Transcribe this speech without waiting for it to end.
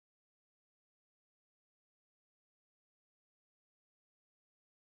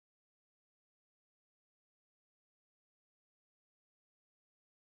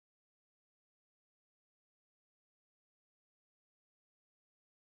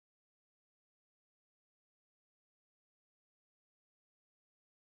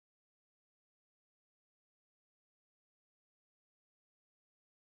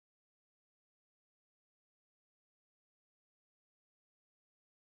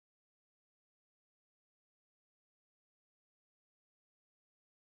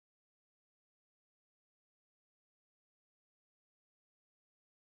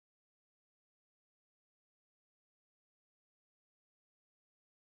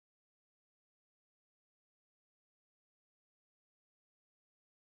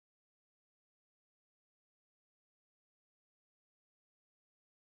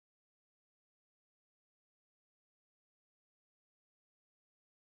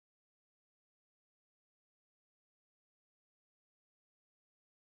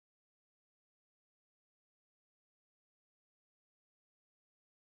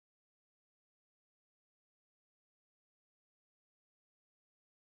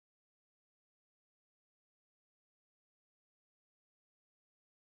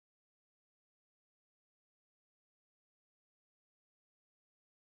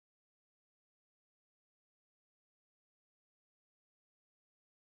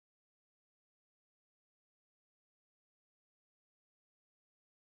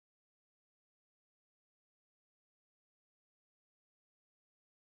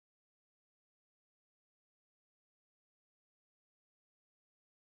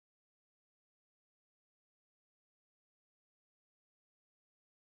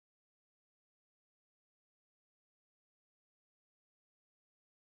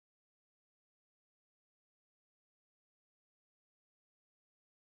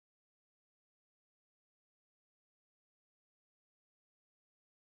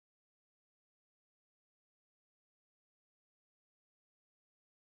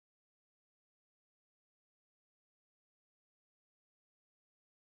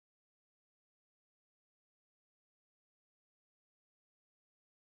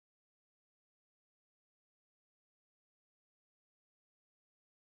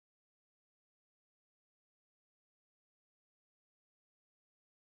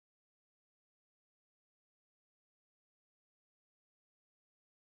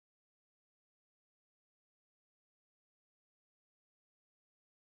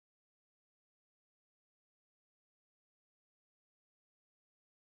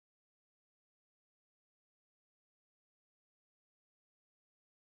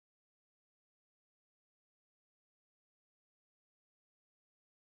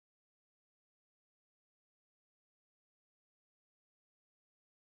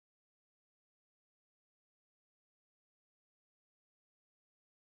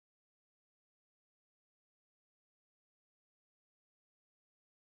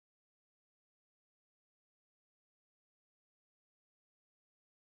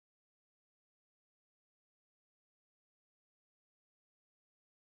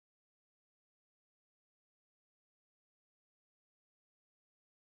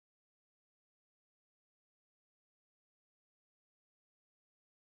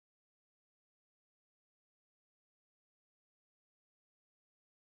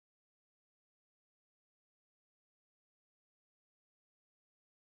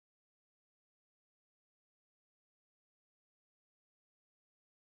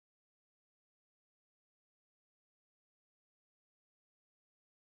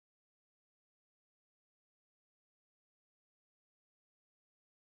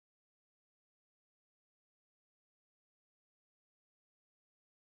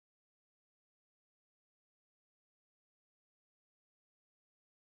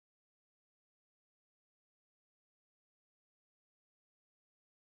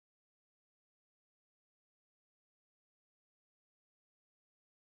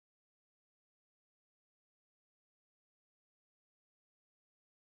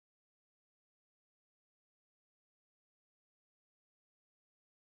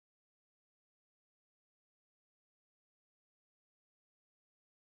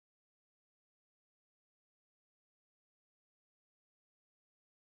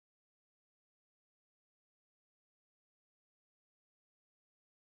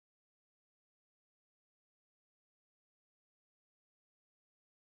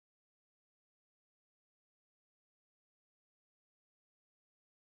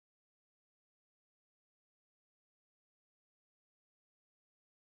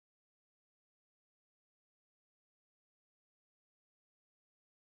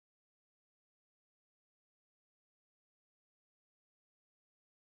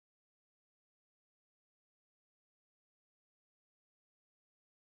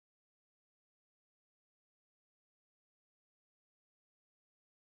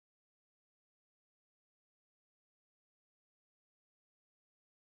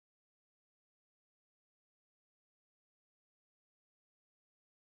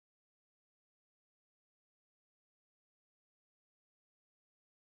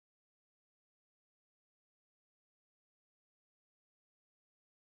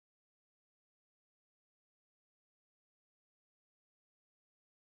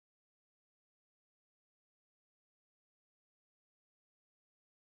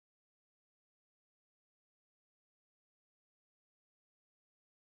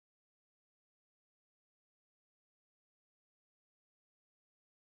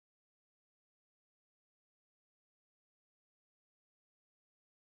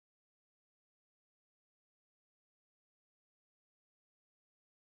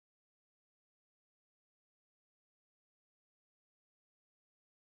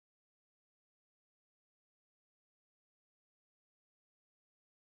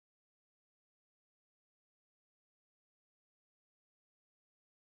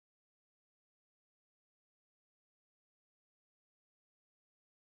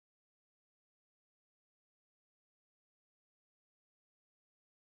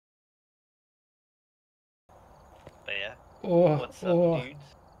yeah. Oh, What's up, oh, dudes?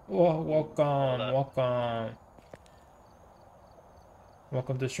 oh, Ooh, hold welcome, up. welcome.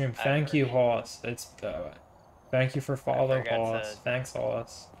 Welcome to stream. I Thank for you, Hoss. Thank you for I follow, forgot to Hoss. Thanks,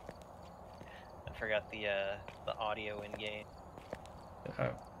 Hoss. I forgot the audio in game. Oh,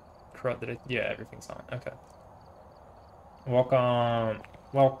 corrupted it. Yeah, everything's on. Okay. Welcome,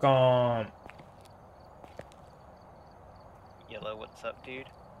 welcome. Yellow, what's up, dude?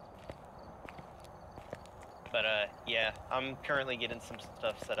 But yeah, I'm currently getting some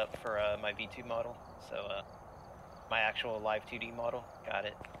stuff set up for my V2 model. So my actual live 2D model. Got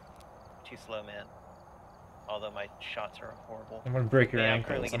it. Too slow, man. Although my shots are horrible. I'm gonna break But your yeah, I'm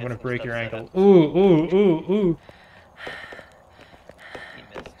currently ankles. I'm getting gonna some break stuff your set up. ankle. Ooh, ooh, ooh, ooh. You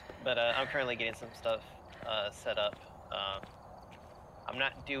missed. But I'm currently getting some stuff set up. I'm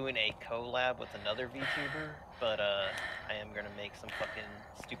not doing a collab with another VTuber, but I am gonna make some fucking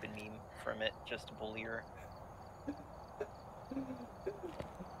stupid meme from it just to bully her. Jesus, what is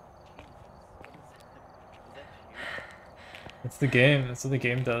that? Was that you? It's the game. That's what the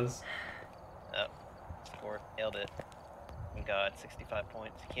game does. Oh, scored. Nailed it. Oh God, 65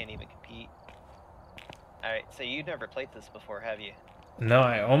 points. Can't even compete. Alright, so you never played this before, have you? No,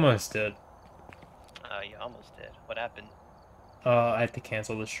 I almost did. You almost did. What happened? I had to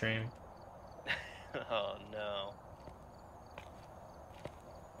cancel the stream. Oh no.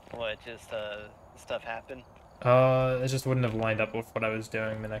 What, just stuff happened? It just wouldn't have lined up with what I was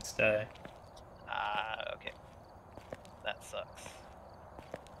doing the next day. Ah, okay. That sucks.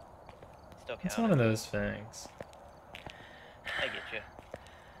 Still It's one of counting. those things. I get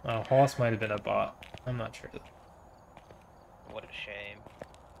you. Hoss might have been a bot. I'm not sure. What a shame.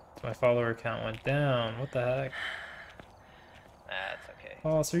 My follower count went down. What the heck? That's okay.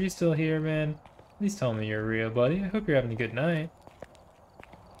 Hoss, are you still here, man? Please tell me you're real, buddy. I hope you're having a good night.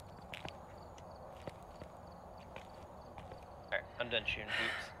 Alright, I'm done shooting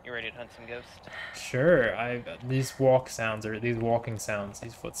hoops. You ready to hunt some ghosts? Sure, these walking sounds,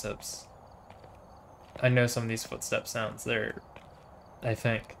 these footsteps. I know some of these footstep sounds. I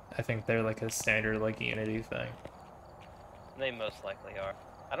think they're like a standard like Unity thing. They most likely are.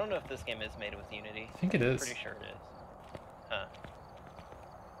 I don't know if this game is made with Unity. I think it Pretty is. sure it is. Huh.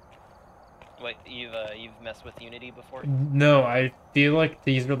 Wait, you've messed with Unity before? No, I feel like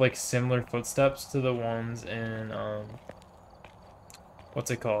these are like similar footsteps to the ones in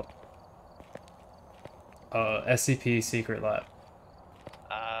what's it called? SCP Secret Lab.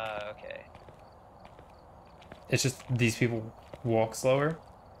 Ah, okay. It's just these people walk slower,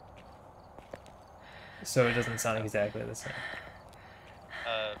 so it doesn't sound Oh. exactly the same.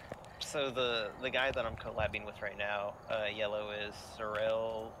 Uh, so the guy that I'm collabing with right now, yellow is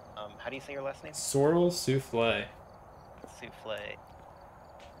Sorrel. How do you say your last name? Sorrel Souffle. Souffle.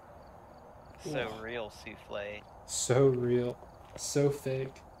 So Oh, real souffle. so real, so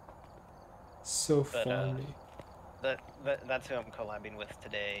fake, so But funny. that's who I'm collabing with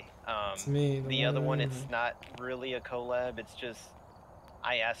today. It's me, the The one other and one, it's only. not really a collab. It's just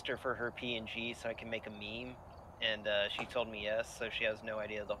I asked her for her PNG so I can make a meme, and she told me yes. So she has no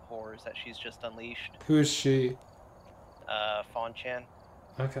idea the horrors that she's just unleashed. Who is she? Fawn-chan.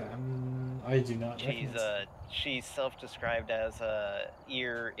 Okay, I do not She's recognize. she's self-described as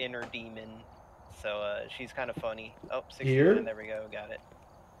ear inner demon. So she's kind of funny. Oh, 69. Here? There we go. Got it.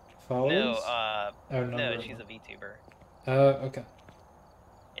 No, Followers? Oh, no, number of she's a them. VTuber. Okay.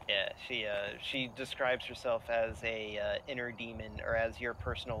 Yeah, she describes herself as a inner demon, or as your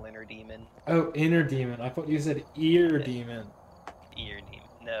personal inner demon. Oh, inner demon. I thought you said ear Yeah, demon. ear demon.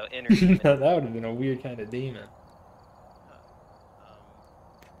 No, inner That demon. would have been a weird kind of demon. Huh.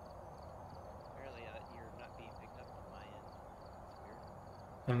 Apparently, you're not being picked up on my end. That's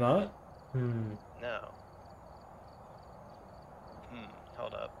weird. I'm not? Hmm. No.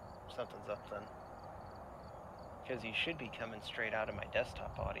 Hold up. Something's up then. Because you should be coming straight out of my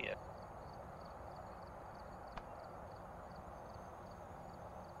desktop audio.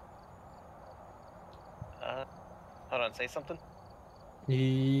 Uh, Hold on, say something?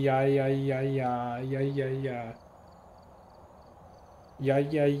 Yeah, yeah, yeah, yeah, yeah, yeah, yeah. Yeah,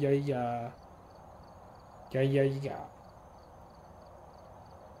 yeah, yeah, yeah. Yeah, yeah, yeah.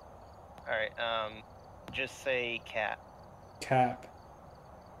 Alright, just say cat. Cap.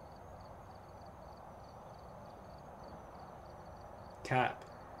 Cap.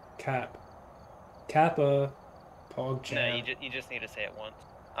 Cap. Kappa. Pog No, champ. you just need to say it once.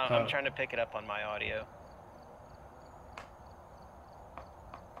 I'm Oh. trying to pick it up on my audio.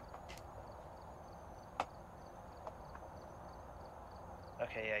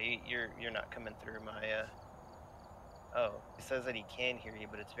 Okay, yeah, you're not coming through my Oh, it says that he can hear you,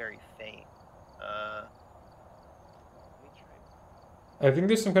 but it's very faint. Uh I think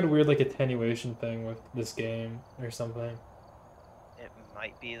there's some kind of weird like attenuation thing with this game or something. It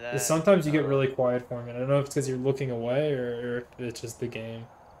might be that. Sometimes you get really quiet for me. I don't know if it's because you're looking away or if it's just the game.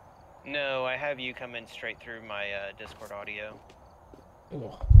 No, I have you come in straight through my Discord audio.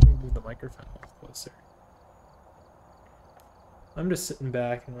 Oh, let me move the microphone a little closer. I'm just sitting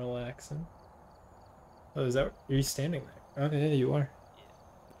back and relaxing. Oh, is that? Are you standing there? Oh, yeah, you are.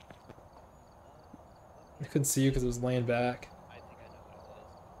 I couldn't see you because it was laying back. I think I know what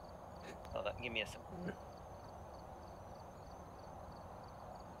it was. Hold on, give me a second.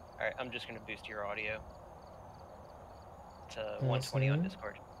 Alright, I'm just gonna boost your audio to 120 on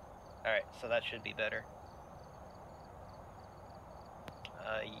Discord. Alright, so that should be better.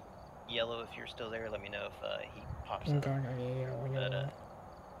 Yellow, if you're still there, let me know if he pops up. But,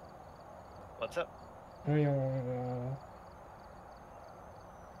 what's up?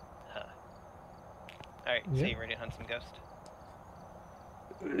 Huh. Alright, so you ready to hunt some ghosts?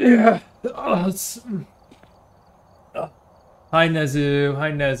 Yeah. Hi Nezu.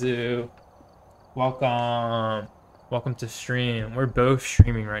 Hi Nezu. Welcome. Welcome to stream. We're both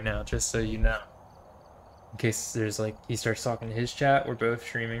streaming right now, just so you know. In case there's like he starts talking to his chat, we're both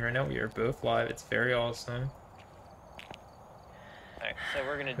streaming right now. We are both live. It's very awesome. Alright, so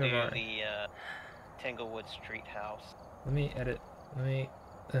we're gonna do the Tanglewood Street House. Let me edit. Let me.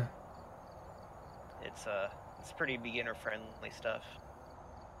 It's pretty beginner friendly stuff.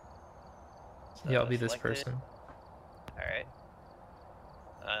 So yeah, I'll be this person. Alright.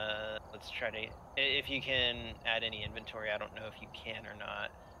 Let's try to. If you can add any inventory, I don't know if you can or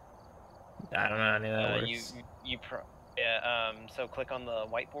not. I don't know how any of that works. So click on the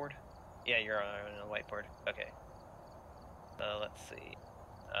whiteboard. Yeah, you're on the whiteboard. Okay. So let's see.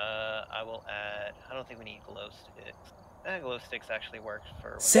 I will add. I don't think we need glow sticks. Glow sticks actually work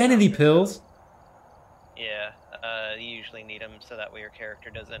for sanity pills. Yeah, you usually need them so that way your character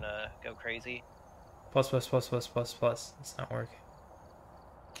doesn't go crazy. Plus. It's not working.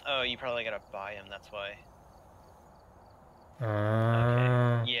 Oh, you probably gotta buy them. That's why.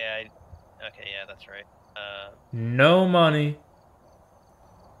 Okay. Yeah. Okay. Yeah, that's right. No money.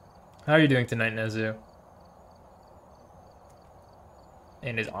 How are you doing tonight, Nezu?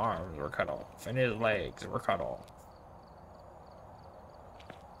 And his arms were cut off, and his legs were cut off.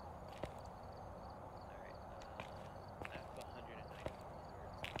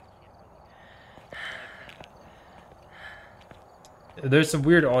 There's some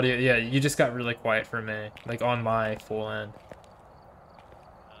weird audio. Yeah, you just got really quiet for me, like on my full end.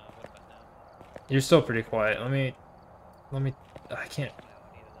 What about now? You're still pretty quiet. Let me. I can't.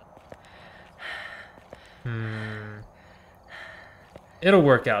 It'll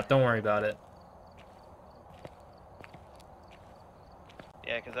work out. Don't worry about it.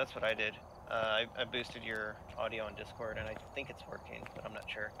 Yeah, because that's what I did. I boosted your audio on Discord, and I think it's working, but I'm not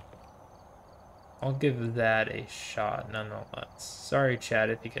sure. I'll give that a shot nonetheless. Sorry, chat,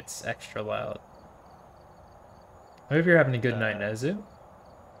 if it gets extra loud. I hope you're having a good night, Nezu.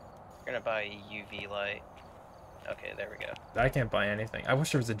 We're gonna buy a UV light. Okay, there we go. I can't buy anything. I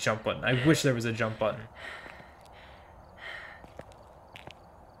wish there was a jump button. I wish there was a jump button.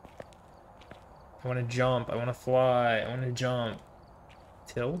 I want to jump. I want to fly. I want to jump.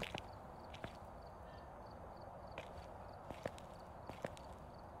 Tilt?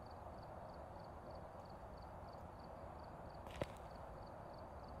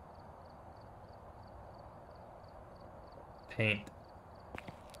 Paint.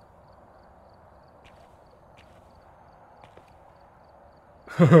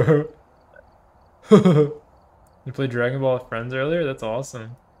 You played Dragon Ball with friends earlier? That's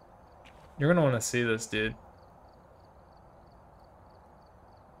awesome. You're gonna want to see this, dude.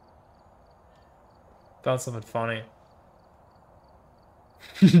 Found something funny.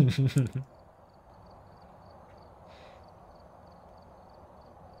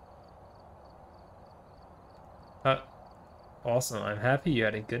 Awesome. I'm happy you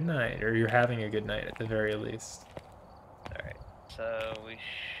had a good night, or you're having a good night at the very least. Alright, so we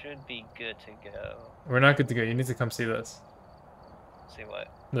should be good to go. We're not good to go. You need to come see this. See what?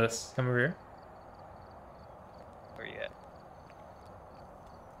 This. Come over here. Where you at?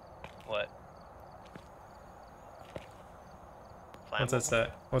 What? What's that say?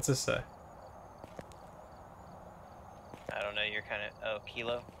 What's this say? I don't know, you're kind of... Oh,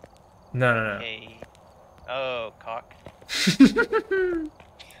 Kilo? No. Hey. Oh, cock.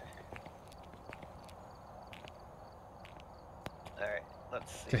 Alright,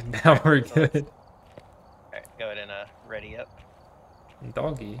 let's see. Good, now we're good. Alright, go ahead and ready up.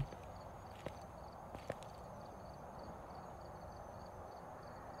 Doggy.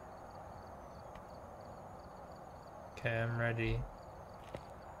 Okay, I'm ready.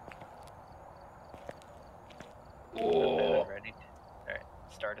 Oh. Ready. Alright,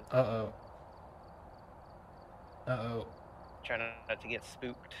 started. Uh-oh. Uh-oh. Trying not to get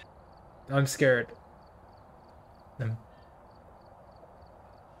spooked. I'm scared.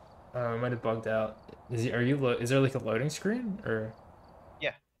 Oh, it might have bugged out. Is there like a loading screen or?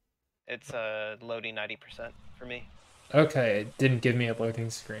 Yeah, it's loading 90% for me. Okay, it didn't give me a loading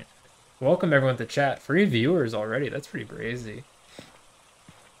screen. Welcome everyone to chat. 3 viewers already. That's pretty crazy.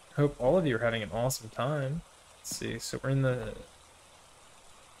 Hope all of you are having an awesome time. Let's see. So we're in the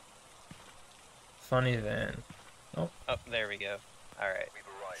funny van. Oh, there we go. All right.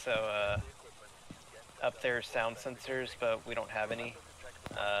 So up there's sound sensors, but we don't have any.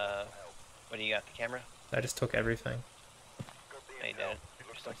 What do you got? The camera? I just took everything. No, you didn't.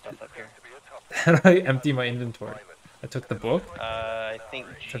 There's some stuff up here. How do I empty my inventory? I took the book. I think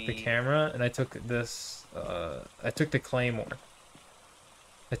I took the camera, and I took this. I took the claymore.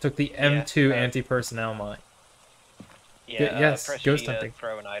 I took the M2 anti-personnel mine. Yeah. Yes. Press Ghost G to hunting.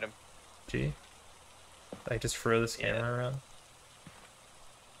 throw an item. G. I just throw this camera around.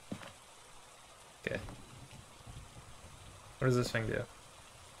 Okay. What does this thing do?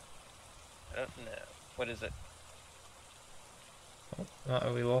 I don't know. What is it?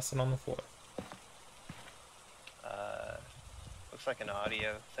 Oh, we lost it on the floor. Looks like an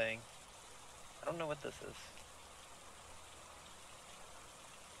audio thing. I don't know what this is.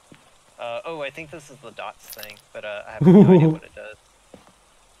 Oh, I think this is the dots thing, but I have no idea what it does.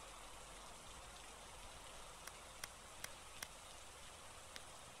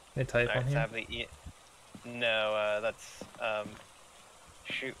 They type on here? No, that's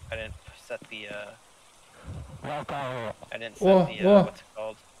shoot, I didn't set the what's it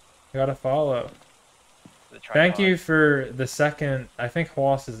called? I gotta follow. The tripod. Thank you for the second. I think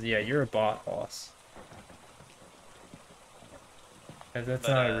Hoss is, yeah, you're a bot, Hoss. That's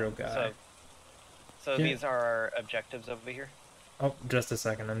not a real guy. So these are our objectives over here? Oh, just a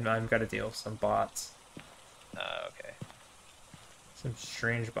second. I've got to deal with some bots. Okay. Some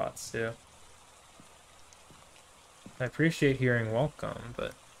strange bots, too. I appreciate hearing welcome,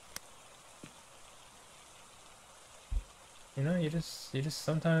 but... You know, you just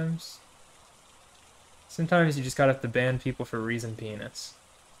sometimes... Sometimes you just gotta have to ban people for reason penis.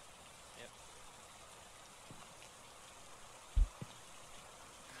 Yep.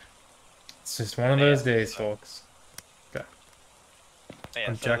 It's just one of those days, folks. Okay.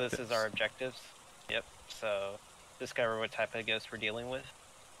 Yeah, so this is our objectives. Yep, so discover what type of ghost we're dealing with.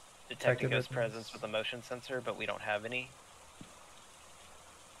 Detect a ghost presence with a motion sensor, but we don't have any.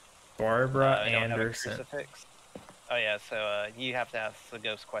 Barbara Don't have a Anderson. crucifix. Oh yeah, so you have to ask the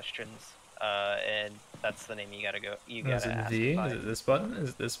ghost questions, and that's the name you gotta go. You gotta ask. V? Is it this button? Is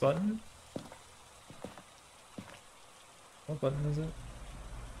it this button? What button is it?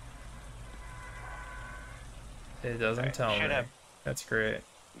 It doesn't tell me. That's great.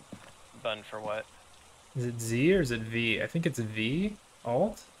 Button for what? Is it Z or is it V? I think it's V.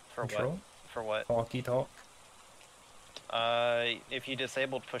 Alt? For Control? what? For what? Talkie talk. If you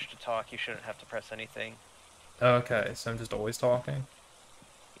disabled push to talk, you shouldn't have to press anything. Oh, okay, so I'm just always talking?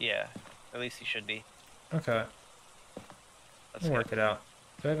 Yeah, at least you should be. Okay. Let's work it out.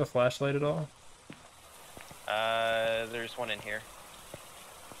 Do I have a flashlight at all? There's one in here.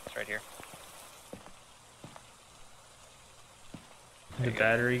 It's right here. Did the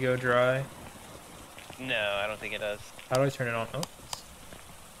battery go dry? No, I don't think it does. How do I turn it on? Oh.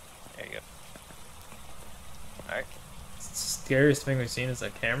 There you go. Alright. Scariest thing we've seen is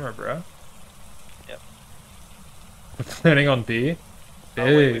that camera, bro. Yep. We're planning on B? Oh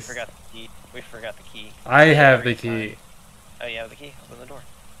wait, we forgot the key. We forgot the key. I have the key. Oh, you have the key? Open the door.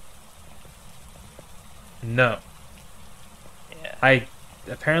 No. Yeah.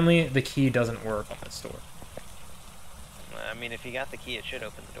 Apparently the key doesn't work on this door. I mean, if you got the key, it should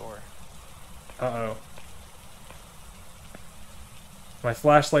open the door. Uh-oh. My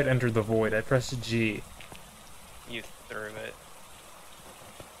flashlight entered the void. I pressed G. You threw it.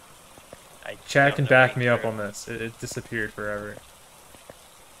 Chat can back me up on this. It disappeared forever.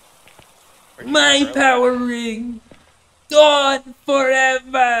 My power ring! Gone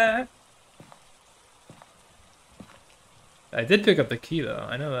forever! I did pick up the key, though.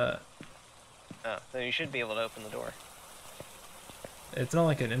 I know that. Oh, then you should be able to open the door. It's not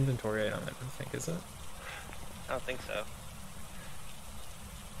like an inventory item, I don't think, is it? I don't think so.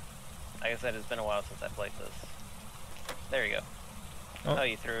 Like I said, it's been a while since I played this. There you go. Oh,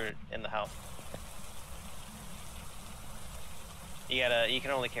 you threw it in the house. You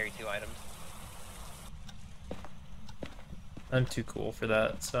can only carry 2 items. I'm too cool for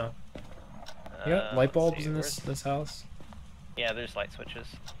that, so... You got light bulbs in this house? Yeah, there's light switches.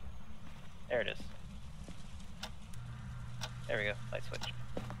 There it is. There we go. Light switch.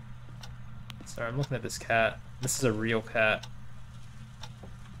 Sorry, I'm looking at this cat. This is a real cat.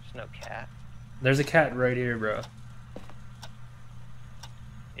 There's no cat. There's a cat right here, bro.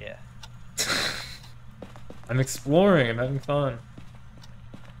 Yeah. I'm exploring. I'm having fun.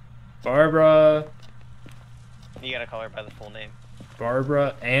 Barbara. You gotta call her by the full name.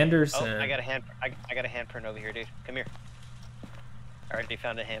 Barbara Oh, Anderson. I got a hand. I got a handprint over here, dude. Come here. I already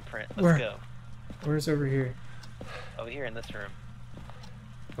found a handprint. Let's Where? go. Where's over here? Over here in this room,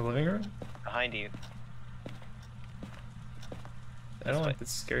 The living room? behind you. I don't This like way.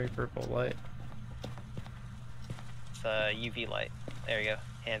 this scary purple light. It's a UV light. There you go.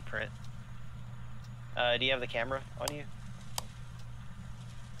 Handprint. Do you have the camera on you?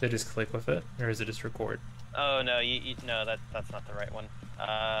 They just click with it, or is it just record? Oh no, no, that's not the right one.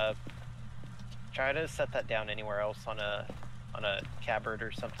 Try to set that down anywhere else on a cupboard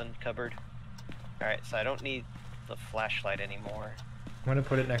or something. Cupboard. All right, so I don't need the flashlight anymore. I'm gonna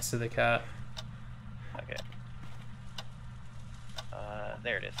put it next to the cat. Okay.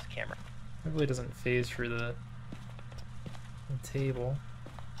 There it is. Camera. Hopefully it doesn't phase through the table.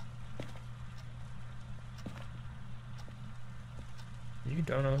 You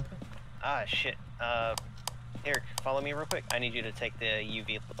don't open. Ah shit. Here, follow me real quick. I need you to take the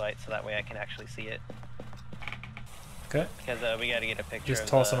UV light so that way I can actually see it. Okay. Because we got to get a picture. Just of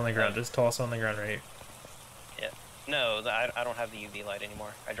toss it on the ground. Just toss it on the ground right here. Yeah. No, I don't have the UV light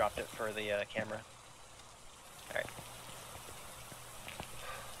anymore. I dropped it for the camera. All right.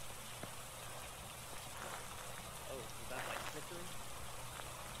 Oh, is that light flickering?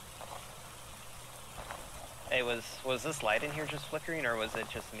 Hey, was this light in here just flickering, or was it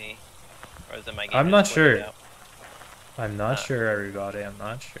just me? Or was it my game? I'm just not glitching sure. out? I'm not sure, everybody. I'm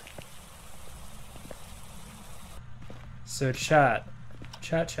not sure. So chat.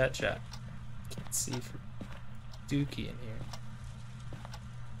 Chat. Can't see for Dookie in here.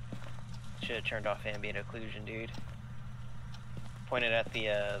 Should have turned off ambient occlusion, dude. Pointed at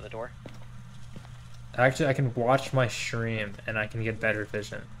the door. Actually, I can watch my stream and I can get better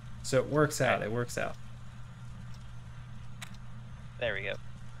vision. So it works out. It works out. There we go.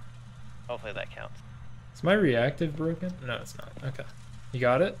 Hopefully that counts. Is my reactive broken? No, it's not. Okay. You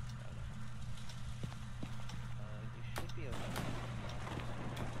got it? You should be okay.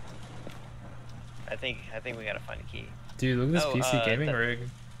 I think we gotta find a key. Dude, look at this Oh, PC gaming that- rig.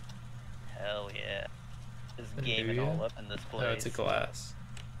 Hell yeah. Just And gaming do ya? all up in this place. Oh, it's a glass.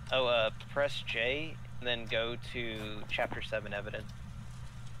 Oh, press J, and then go to Chapter 7 Evidence.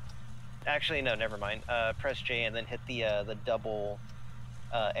 Actually, no, never mind. Press J and then hit the double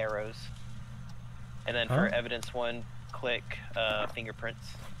arrows. And then for Huh? Evidence 1, click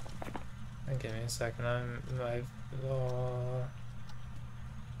fingerprints. Give me a second.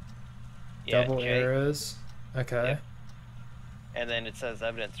 Yeah, Double J, arrows. Okay. Yep. And then it says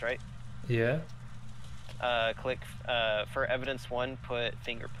Evidence, right? Yeah. Click for Evidence 1, put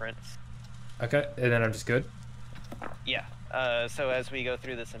fingerprints. Okay. And then I'm just good. Yeah. So as we go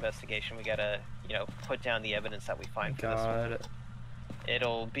through this investigation, we gotta, put down the evidence that we find for this one. Got it.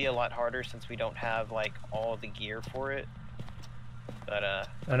 It'll be a lot harder since we don't have like all the gear for it. But I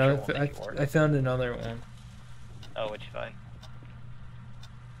I'm know. sure we'll make it work. I found another one. Oh, what'd you find?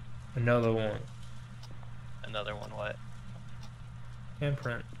 Another one. Another one? What?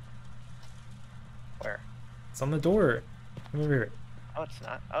 Handprint. Where? It's on the door. Come over here. Oh, it's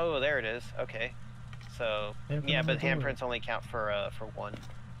not. Oh, there it is. Okay. So Handprint yeah, on but the door. handprints only count for one.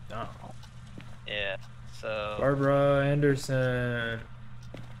 Oh. Yeah. So Barbara Anderson.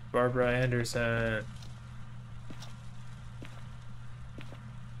 Barbara Anderson.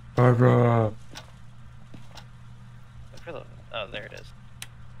 Barbara. look for the. Oh, there it is.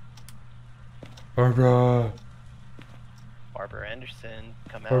 Barbara. Barbara Anderson,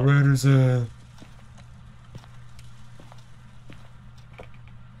 come out. Barbara Anderson.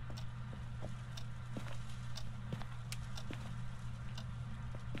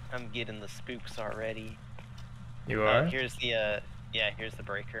 I'm getting the spooks already. You are? Here's the here's the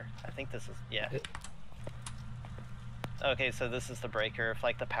breaker. I think this is Okay, so this is the breaker. If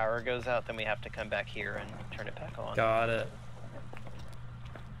like the power goes out, then we have to come back here and turn it back on. Got it.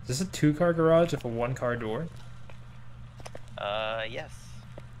 Is this a 2-car garage with a 1-car door? Yes.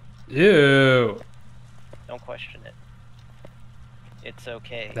 Ew. Don't question it. It's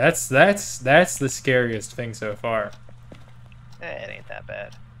okay. That's the scariest thing so far. It ain't that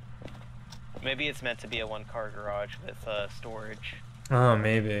bad. Maybe it's meant to be a 1-car garage with storage. Oh,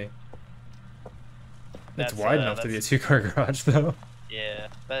 maybe. It's That's, wide enough to be a 2-car garage, though. Yeah,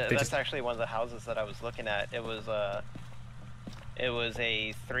 They that's just- actually one of the houses that I was looking at. It It was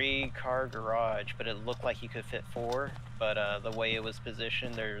a 3-car garage, but it looked like you could fit 4. But the way it was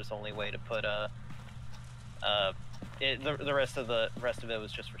positioned, there's only way to put the rest of it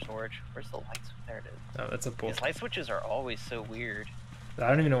was just for storage. Where's the lights? There it is. Oh, that's a bull. These light switches are always so weird. I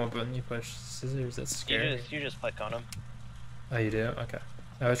don't even know what button you push. Scissors, that's scary. You just click on them. Oh, you do? Okay.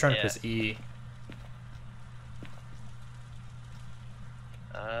 I was trying to Yeah. press E.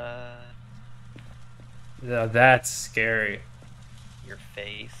 Yeah, that's scary. Your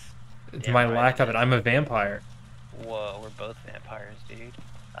face. It's Yeah, my right, lack of it. is. I'm a vampire. Whoa, we're both vampires, dude.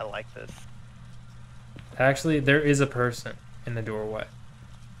 I like this. Actually, there is a person in the doorway.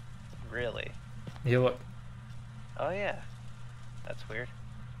 Really? You look. Oh yeah. That's weird.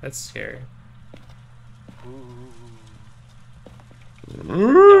 That's scary. Don't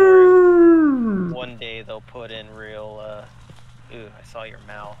worry. One day they'll put in real. Ooh, I saw your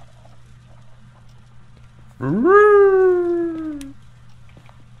mouth.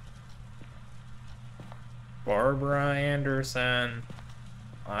 Barbara Anderson,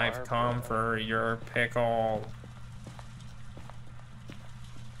 I've come Barbara. for your pickle.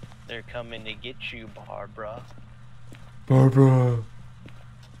 They're coming to get you, Barbara. Barbara.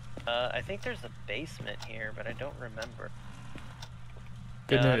 I think there's a basement here, but I don't remember.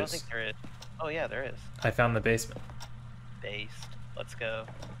 Good No, I don't news. think there is. Oh yeah, there is. I found the basement. Based. Let's go.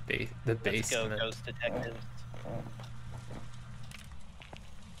 The Let's go, basement. ghost detectives.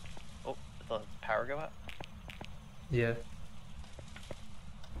 Oh, did the power go out? Yeah.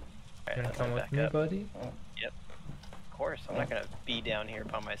 Alright, You wanna let's come head with back me, up. buddy? Of course, I'm not gonna be down here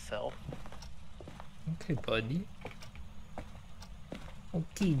by myself. Okay, buddy.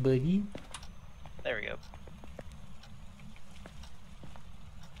 Okay, buddy. There we go.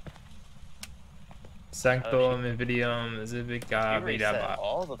 Sanctum Invidium is a big You guy. reset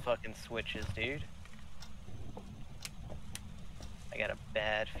all the fucking switches, dude. I got a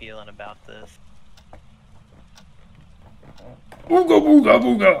bad feeling about this. Booga booga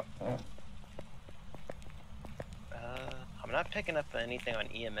booga. I'm not picking up anything on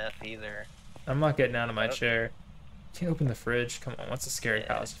EMF either. I'm not getting out of my Okay. chair. Can't open the fridge. Come on, what's a scary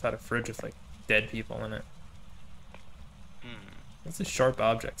Yeah. house without a fridge with like dead people in it? Hmm. What's the sharp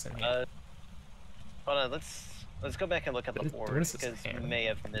objects in here? Hold on, let's go back and look at the What board is this because you hammer? may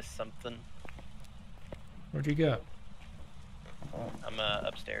have missed something. Where'd you go? I'm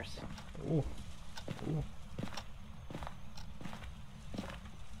upstairs. Ooh. Ooh.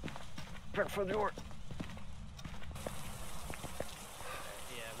 Prep for the door.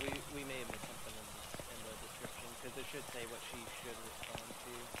 Yeah, we may have missed something in the description because it should say what she should respond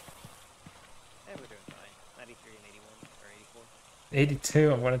to. Hey, we're doing fine. 93 and 81 or 84.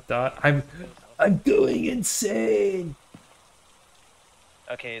 82. I'm gonna die. I'm going insane.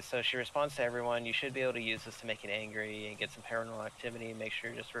 Okay, so she responds to everyone. You should be able to use this to make it angry and get some paranormal activity. Make sure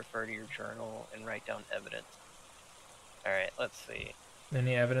to just refer to your journal and write down evidence. Alright, let's see.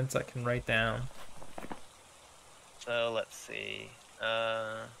 Any evidence I can write down? So, let's see.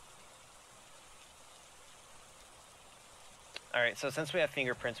 Alright, so since we have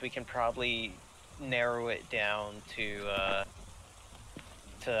fingerprints, we can probably narrow it down to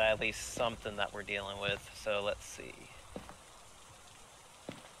at least something that we're dealing with. So, let's see.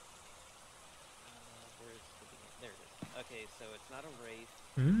 Where's the beginning? There it is. Okay, so it's not a race.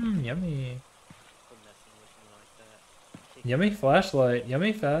 Yummy. For messing with me like that. Yummy flashlight.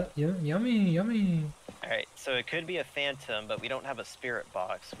 Yummy fat. Yummy, yummy. Alright, so it could be a phantom, but we don't have a spirit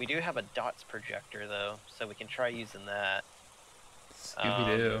box. We do have a dots projector, though, so we can try using that.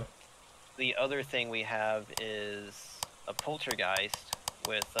 Scooby-Doo. The other thing we have is a poltergeist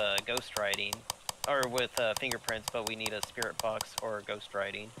with ghost writing, or with fingerprints, but we need a spirit box or ghost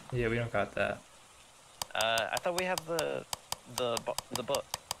writing. Yeah, we don't got that. I thought we have the book.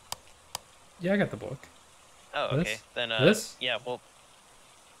 Yeah, I got the book. Oh, okay. This? Then This? yeah, well,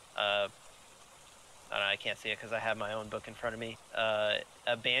 I don't know, I can't see it because I have my own book in front of me. A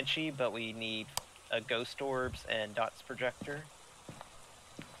banshee, but we need a ghost orbs and dots projector.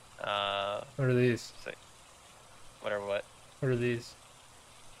 What are these? So, whatever. What? What are these?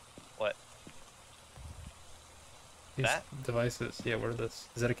 What? These That? devices. Yeah, what are this?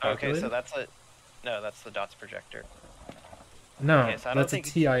 Is that a calculator? Okay, so that's the dots projector. No, okay, so I don't that's a think-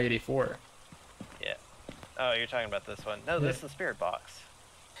 TI-84. Yeah. Oh, you're talking about this one. No, Yeah. this is the spirit box.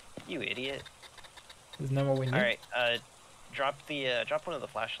 You idiot. Isn't that what we need? All right. Drop one of the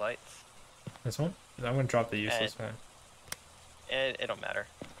flashlights. This one? I'm gonna drop the useless one. It don't matter.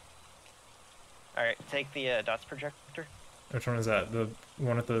 All right, take the dots projector. Which one is that? The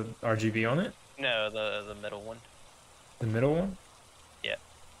one with the RGB on it? No, the middle one. The middle one? Yeah.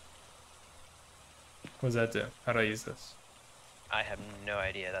 What does that do? How do I use this? I have no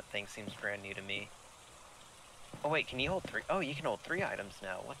idea. That thing seems brand new to me. Oh wait, can you hold 3? Oh, you can hold 3 items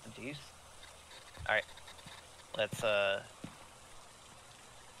now. What the deuce? Alright. Let's,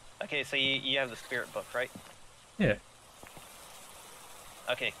 Okay, so you have the spirit book, right? Yeah.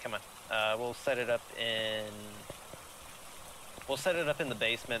 Okay, come on. We'll set it up in... We'll set it up in the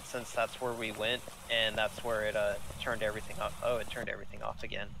basement since that's where we went, and that's where it, turned everything off. Oh, it turned everything off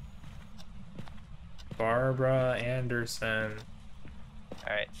again. Barbara Anderson.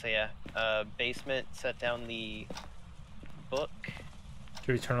 Alright, so yeah. Basement, set down the book.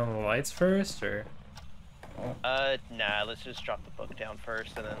 Should we turn on the lights first, or? Nah, let's just drop the book down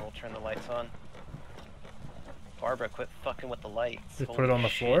first, and then we'll turn the lights on. Barbara, quit fucking with the lights. Just put Holy it on the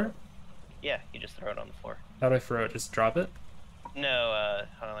shit. floor? Yeah, you just throw it on the floor. How do I throw it? Just drop it? No,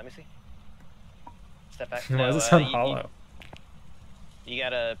 hold on, let me see. Step back. Why No, does it sound you, hollow? you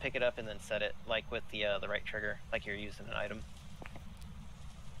gotta pick it up and then set it, like with the right trigger, like you're using an item.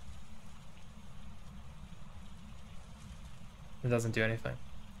 It doesn't do anything.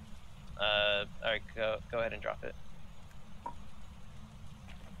 Alright, go ahead and drop it.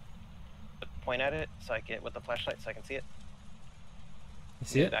 Point at it so I can, with the flashlight so I can see it. You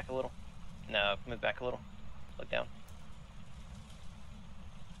see Move it? back a little. No, move back a little. Look down.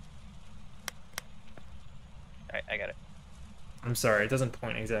 Alright, I got it. I'm sorry, it doesn't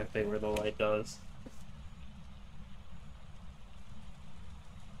point exactly where the light does.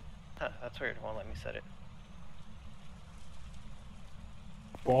 Huh, that's weird. It won't let me set it.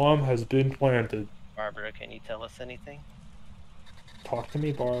 Bomb has been planted. Barbara, can you tell us anything? Talk to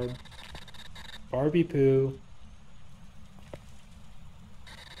me, Barb. Barbie poo.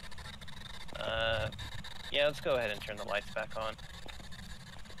 Yeah, let's go ahead and turn the lights back on.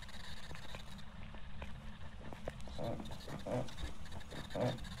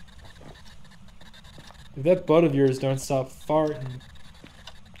 If that butt of yours don't stop farting.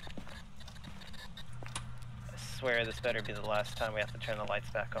 I swear this better be the last time we have to turn the lights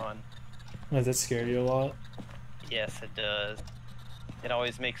back on. Does that scare you a lot? Yes, it does. It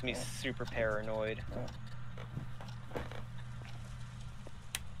always makes me super paranoid.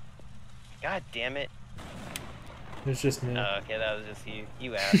 God damn it. It's just me. Oh, okay, that was just you.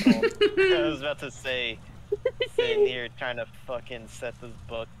 You asshole. I was about to say, sitting here trying to fucking set this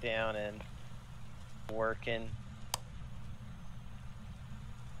book down and working.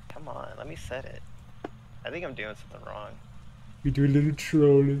 Come on, let me set it. I think I'm doing something wrong. We do a little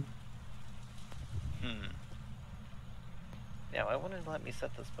trolling. Yeah, why wouldn't it let me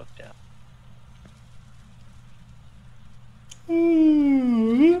set this book down?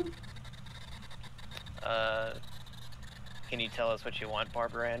 Can you tell us what you want,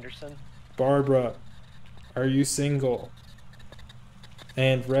 Barbara Anderson? Barbara, are you single?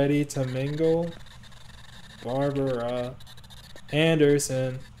 And ready to mingle? Barbara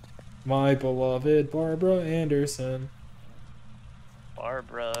Anderson, my beloved Barbara Anderson.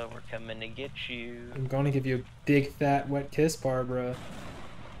 Barbara, we're coming to get you. I'm gonna give you a big fat wet kiss, Barbara.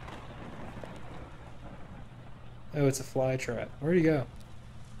 Oh, it's a fly trap. Where'd you go?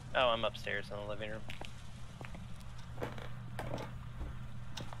 Oh, I'm upstairs in the living room.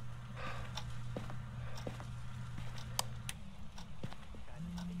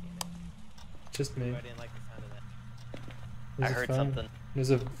 Just me. I didn't like the sound of that. There's I a heard phone. something. There's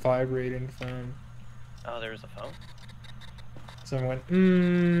a vibrating phone. Oh, there was a phone? Someone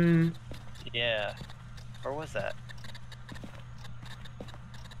went, Yeah. Where was that?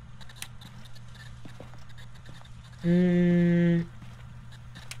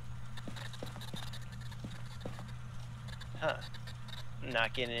 Huh.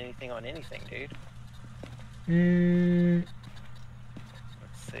 Not getting anything on anything, dude.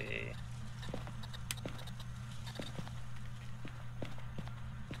 Let's see.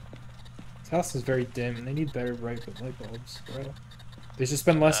 This house is very dim, and they need better light bulbs, bro. They should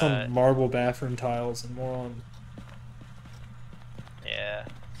spend less on marble bathroom tiles and more on... Yeah,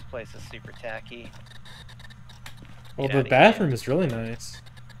 this place is super tacky. Well, Get the outta bathroom is really nice.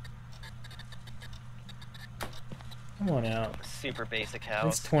 Come on out. Super basic It's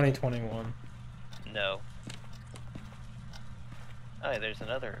house. 2021. No. Oh, there's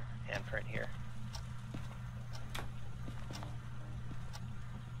another handprint here.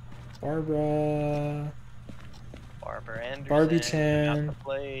 Barbara... Barbara Anderson. Barbie Not Chan. to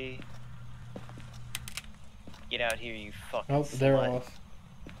play. Get out here, you fucking Oh, they're slut. off.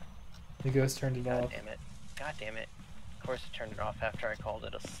 The ghost turned it God off. damn it. God damn it. Of course it turned it off after I called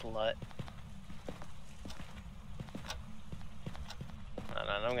it a slut. Hold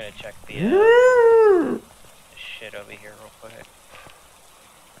on, I'm gonna check the shit over here real quick.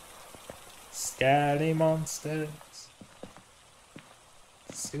 Scatty monsters.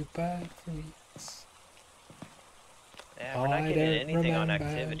 super freaks. Yeah, we're not I getting don't anything on remember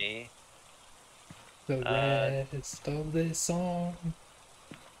activity. the rest of this song.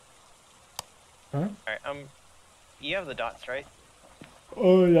 Huh? Alright, you have the dots, right?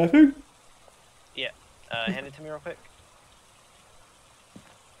 Oh, yeah, I think. Yeah. Hand it to me real quick.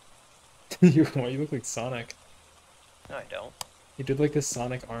 Why you look like Sonic? No, I don't. You did like this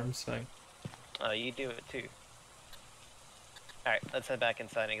Sonic arms thing. You do it too. Alright, let's head back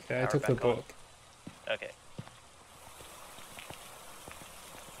inside and get the Okay, I power took the back on. book. Okay.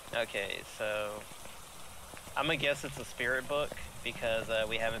 Okay, so I'm gonna guess it's a spirit book because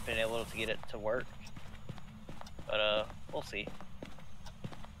we haven't been able to get it to work. But we'll see.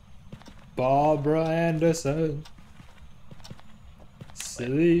 Barbara Anderson.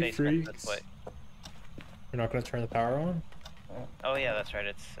 Silly Basement, this freaks. way. You're not gonna turn the power on? Oh yeah, that's right.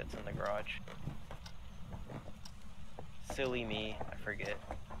 It's in the garage. Silly me, I forget.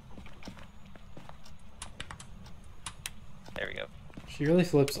 There we go. She really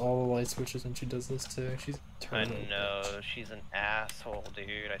flips all the light switches when she does this too. She's a I turtle. know, bitch. she's an asshole, dude.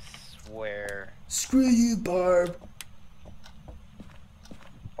 I swear. Screw you, Barb.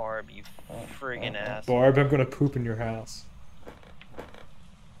 Barb, you friggin' asshole. Barb, I'm gonna poop in your house.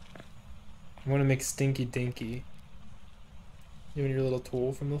 I'm gonna make stinky dinky. You and your little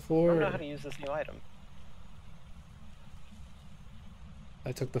tool from the I floor? don't know how to use this new item.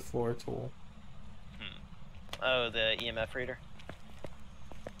 I took the floor tool. Oh, the EMF reader?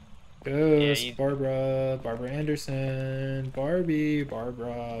 Ghost, you- Barbara, Barbara Anderson, Barbie,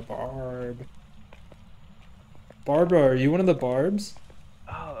 Barbara, Barb. Barbara, are you one of the Barbs?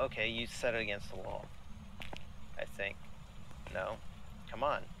 Oh, okay, you set it against the wall. I think. No. Come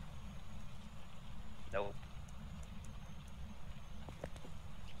on. Nope.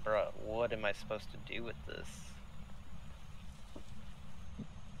 Bruh, what am I supposed to do with this?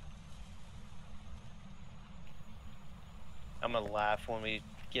 I'm gonna laugh when we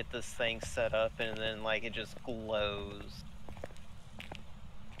get this thing set up and then like it just glows.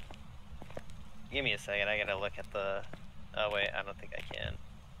 Give me a second, I gotta look at the... Oh wait, I don't think I can.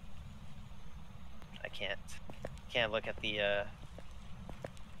 I can't look at the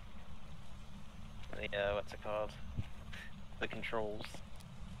what's it called? The controls.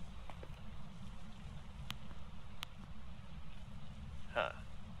 Huh.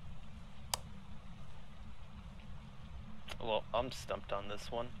 Well, I'm stumped on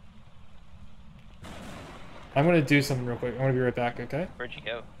this one. I'm gonna do something real quick. I'm gonna be right back, okay? Where'd you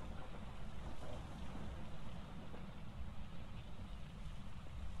go?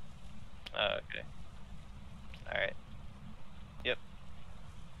 Oh, okay. Alright. Yep.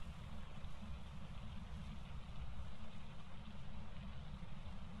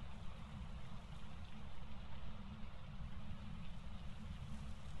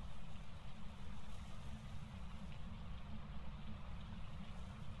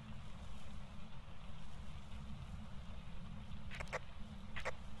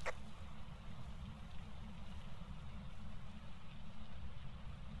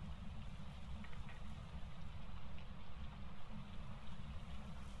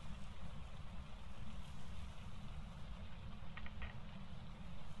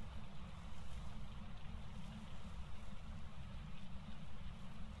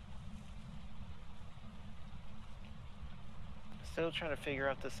 Still trying to figure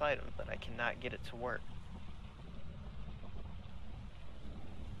out this item, but I cannot get it to work.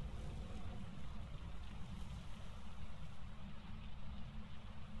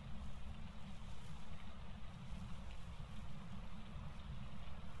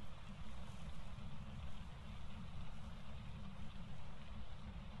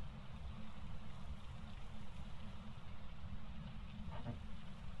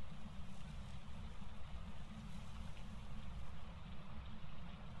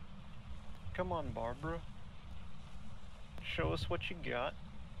 Come on, Barbara. Show us what you got.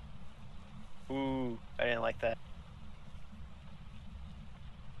 Ooh, I didn't like that.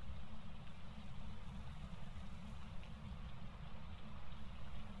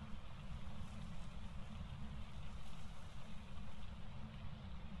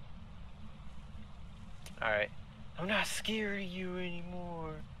 Alright. I'm not scared of you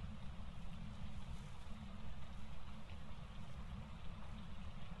anymore.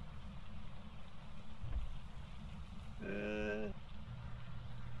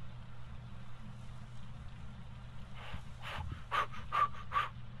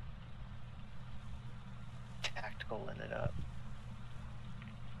 Tactical in it up.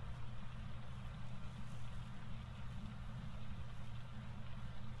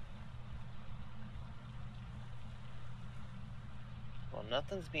 Well,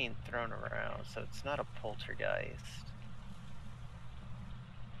 nothing's being thrown around, so it's not a poltergeist.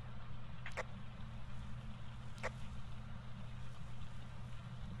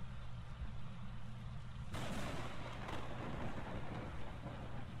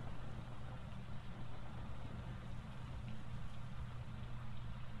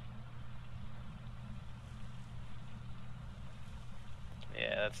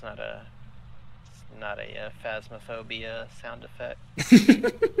 Yeah, that's not a Phasmophobia sound effect.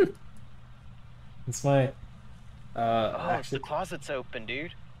 It's my Oh, actually, the closet's open,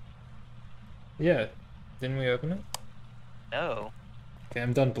 dude. yeah. Didn't we open it? No. Okay,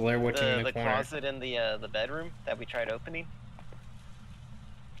 I'm done Blair Witching in the The corner. closet in the bedroom that we tried opening.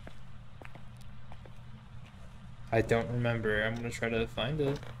 I don't remember. I'm gonna try to find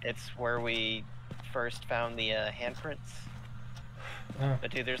it. It's where we first found the handprints. Oh,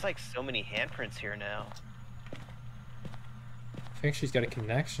 But dude, there's like so many handprints here now. I think she's got a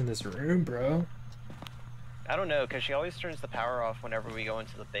connection to this room, bro. I don't know, because she always turns the power off whenever we go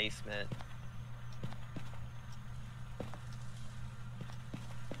into the basement.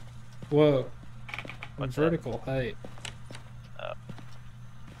 Whoa. What's Vertical height.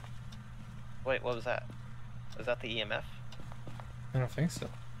 Wait, what was that? Was that the EMF? I don't think so.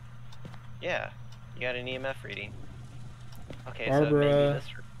 Yeah, you got an EMF reading. Okay, so Barbara. maybe this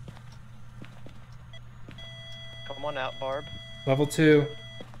room. Come on out, Barb. Level 2.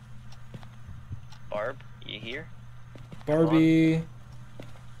 Barb, you here? Barbie.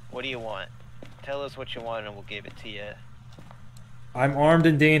 What do you want? Tell us what you want and we'll give it to you. I'm armed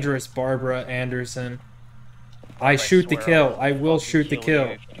and dangerous, Barbara Anderson. I shoot to swear kill. I'll I will fucking shoot to you kill.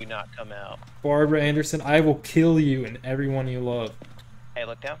 if you do not come out. Barbara Anderson, I will kill you and everyone you love. Hey,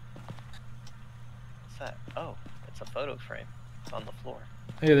 look down. What's that? Oh, it's a photo frame. It's on the floor.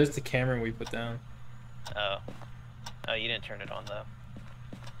 Hey, there's the camera we put down. Oh. Oh, you didn't turn it on though.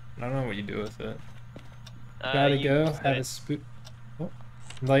 I don't know what you do with it. You go. set Have it- a spook. Oh,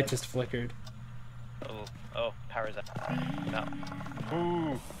 light just flickered. Oh, power's up. No.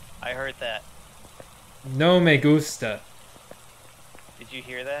 Ooh, I heard that. No me gusta. Did you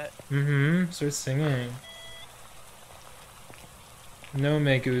hear that? Mm-hmm. Start singing. No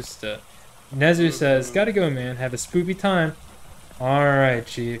me gusta. Nezu says, gotta go, man. Have a spooky time. Alright,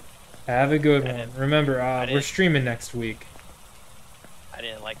 Chief. Have a good one. Remember, we're didn't- streaming next week. I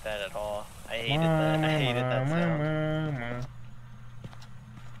didn't like that at all. I hated that. I hated that sound.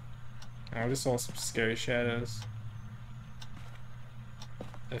 Oh, I just saw some scary shadows.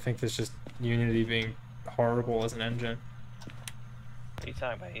 I think that's just Unity being horrible as an engine. What are you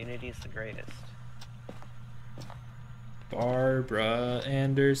talking about? Unity is the greatest. Barbara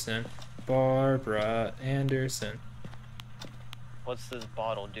Anderson. Barbara Anderson. What's this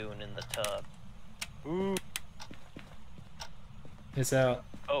bottle doing in the tub? Ooh. It's out.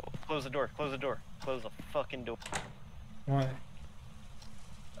 Oh, close the door. Close the door. Close the fucking door. Why?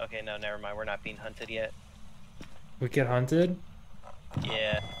 Okay, no, never mind. We're not being hunted yet. We get hunted?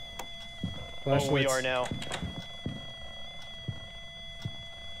 Yeah. Flashlights. Oh, we are now.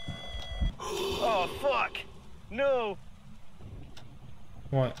 Oh, fuck! No!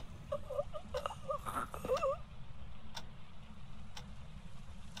 What?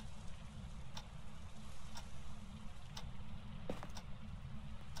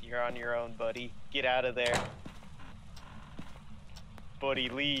 You're on your own, buddy. Get out of there. Buddy,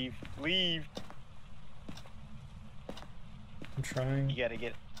 leave. Leave. I'm trying. You gotta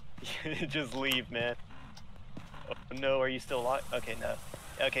get... just leave, man. Oh, no, are you still alive? Okay, no.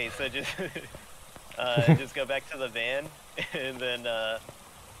 Okay, so just... just go back to the van, and then,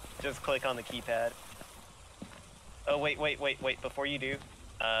 just click on the keypad. Oh, wait. Before you do,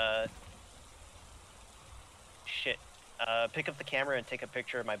 shit. Pick up the camera and take a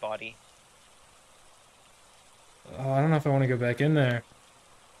picture of my body. Oh, I don't know if I want to go back in there.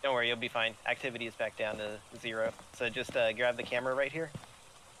 Don't worry, you'll be fine. Activity is back down to 0. So just grab the camera right here.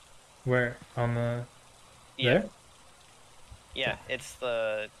 Where? On the... Yeah. There? Yeah, it's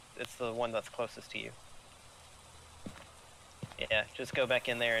the one that's closest to you. Yeah, just go back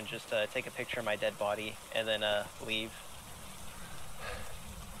in there and just take a picture of my dead body and then leave.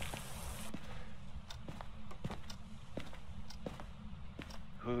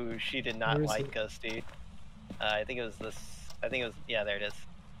 Ooh, she did not Where is like us, dude. I think it was this. I think it was. Yeah, there it is.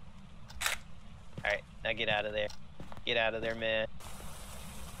 Alright, now get out of there. Get out of there, man.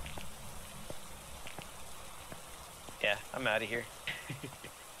 Yeah, I'm out of here.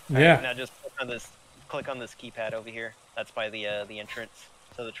 Alright, Yeah. now just click on this keypad over here. That's by the entrance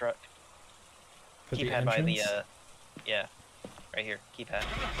to the truck. For the Keypad by the entrance? yeah, right here. Keypad.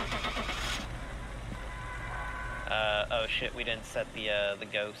 Oh shit, we didn't set the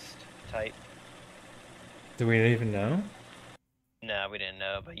ghost type. Do we even know? No, we didn't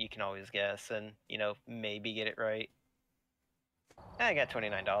know, but you can always guess and, you know, maybe get it right. I got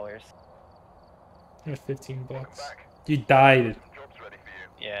 $29. I got 15 bucks. You died.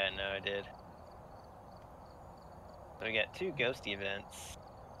 Yeah, no, I did. So we got 2 ghost events.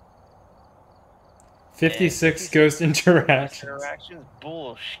 56 ghost interactions. Interactions?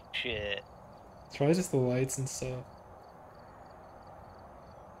 Bullshit. It's probably just the lights and stuff.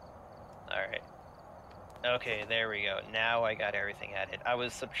 Alright. Okay, there we go. Now I got everything added. I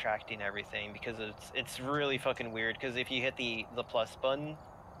was subtracting everything because it's really fucking weird because if you hit the plus button,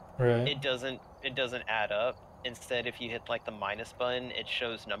 Right. it doesn't add up. Instead, if you hit like the minus button, it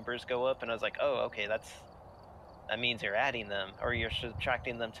shows numbers go up, and I was like, oh, okay, that means you're adding them, or you're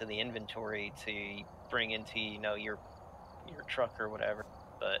subtracting them to the inventory to bring into, you know, your truck or whatever.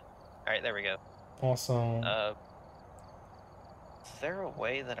 But all right, there we go. Awesome. Is there a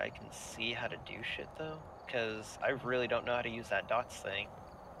way that I can see how to do shit though? Because I really don't know how to use that dots thing.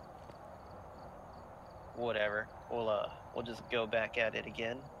 Whatever. We'll just go back at it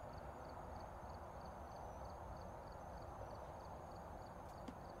again.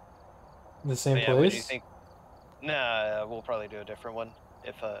 The same Yeah, what do you place? think? Nah, we'll probably do a different one.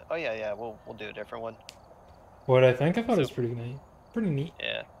 If oh yeah, we'll do a different one. What I think? I thought it was So- pretty neat. Pretty neat.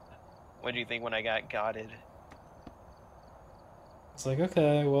 Yeah. What do you think when I got gotted? It's like,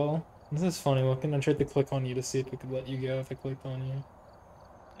 okay, well, this is funny looking. I tried to click on you to see if it could let you go if I clicked on you.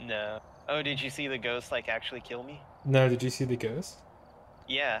 No. Oh, did you see the ghost like actually kill me? No, did you see the ghost?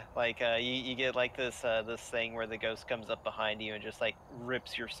 Yeah, like you get like this this thing where the ghost comes up behind you and just like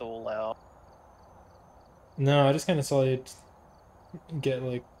rips your soul out. No, I just kind of saw you get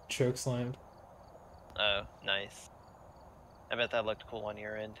like choke slammed. Oh, nice. I bet that looked cool on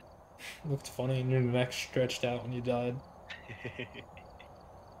your end. Looked funny, and your neck stretched out when you died.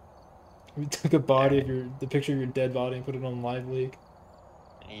 We took a body of the picture of your dead body and put it on Live Leak.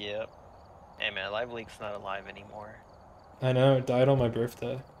 Yep. Hey man, Live Leak's not alive anymore. I know, it died on my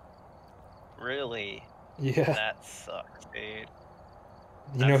birthday. Really? Yeah. That sucks, dude.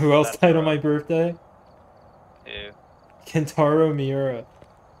 You know who else that's died on rough. my birthday? Who? Kentaro Miura.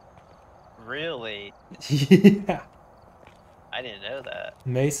 Really? Yeah. I didn't know that.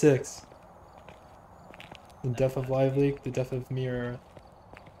 May 6th. The death of Live Leak, the death of Miura.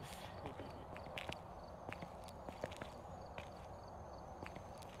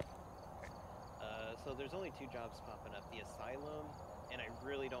 So there's only 2 jobs popping up. The asylum, and I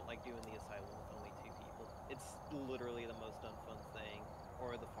really don't like doing the asylum with only 2 people. It's literally the most unfun thing.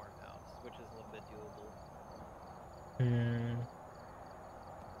 Or the farmhouse, which is a little bit doable.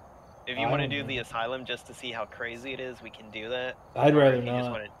 If you I want to don't do the know. asylum just to see how crazy it is, we can do that. I'd Or rather if you just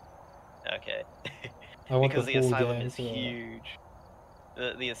not. want to... Okay. I want Because the the full asylum game is for that. huge.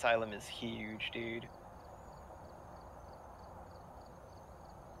 The asylum is huge, dude.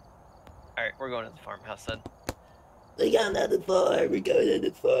 Alright, we're going to the farmhouse then. We got another farm. We're going to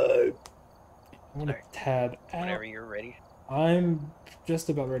the farm. I want to Alright. tab out. Whenever you're ready. I'm just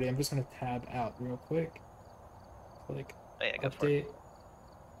about ready. I'm just going to tab out real quick. Click Oh yeah, go for it. update.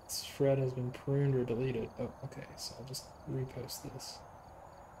 This thread has been pruned or deleted. Oh, okay. So I'll just repost this.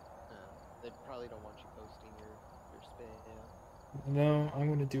 They probably don't want you posting your spam. No, I'm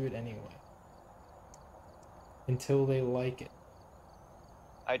going to do it anyway. Until they like it.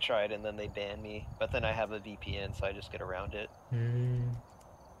 I tried and then they banned me, but then I have a VPN, so I just get around it.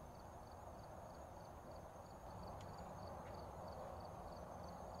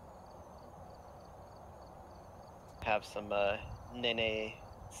 Have some Nene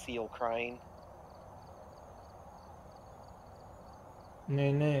seal crying.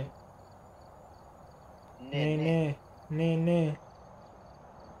 Nay, nay. Nay, nay. Nay, nay.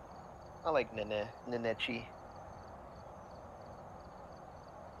 I like Nene. Nenechi.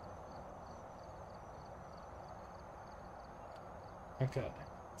 Okay.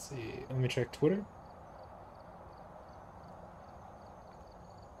 Let's see. Let me check Twitter.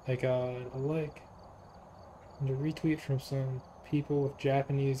 I got a like and a retweet from some people with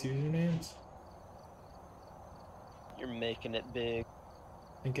Japanese usernames. You're making it big.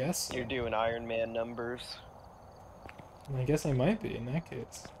 I guess so. You're doing Iron Man numbers. I guess I might be in that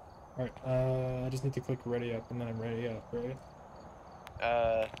case. Alright, I just need to click ready up and then I'm ready up, right?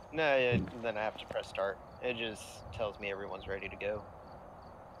 No, then I have to press start. It just tells me everyone's ready to go.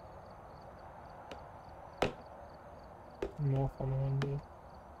 I'm off on the window.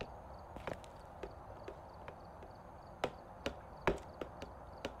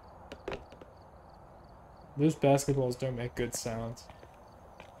 Those basketballs don't make good sounds.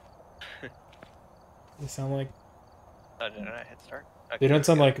 They sound like Oh, did I not hit start? They Okay, don't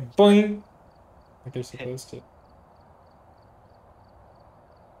sound go. like boing, like they're supposed to.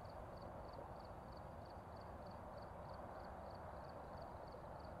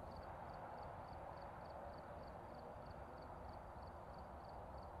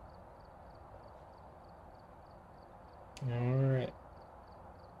 Alright.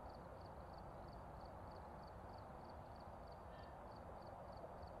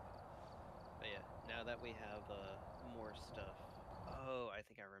 But yeah, now that we have more stuff. Oh, I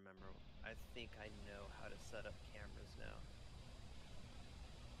think I remember. I think I know how to set up cameras now.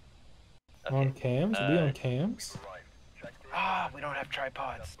 On Okay. cams? Are we on cams? We don't have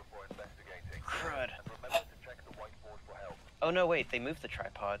tripods. Crud. Oh no, wait, they moved the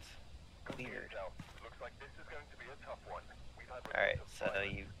tripods. Weird. Alright, so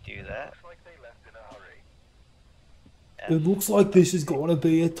you do that. It looks like this is gonna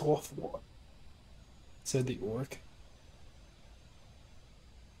be a tough one, said the orc.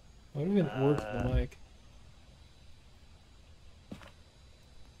 What even orc the mic?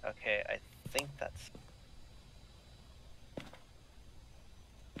 Okay, I think that's...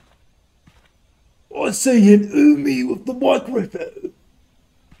 I see an Umi with the microphone.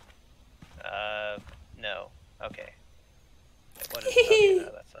 No. Okay. What is... Okay, no,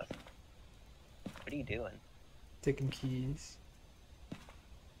 that's us. What are you doing? Taking keys.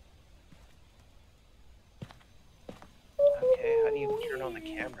 Okay, how do you turn on the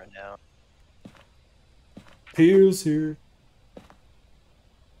camera now? Peel's here.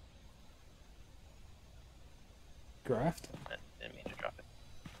 Graft? I didn't mean to drop it.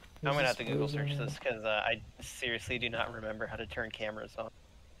 I'm gonna have to Google search this because I seriously do not remember how to turn cameras on.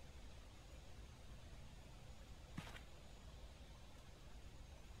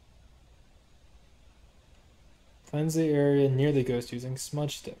 Cleanse the area near the ghost using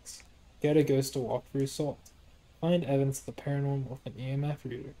smudge sticks. Get a ghost to walk through salt. Find evidence of the paranormal with an EMF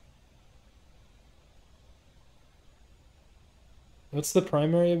reader. What's the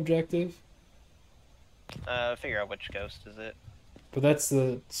primary objective? Figure out which ghost is it. But that's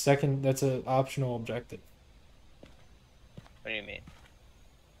the second, that's an optional objective. What do you mean?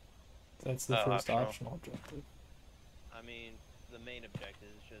 That's the first optional objective. I mean, the main objective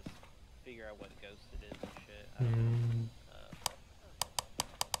is just figure out what ghost it is and shit. I don't know.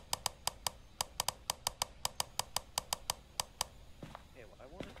 Okay, well, I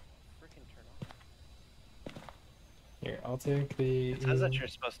want to freaking turn off. Here, I'll take the... It says that you're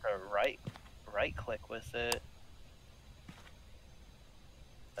supposed to right click with it.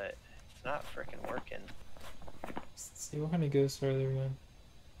 But it's not freaking working. Let's see, what kind of ghosts are there again?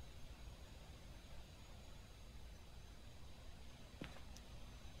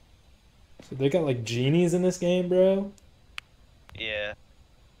 So they got like genies in this game, bro? Yeah.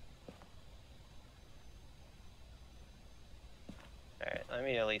 Alright, let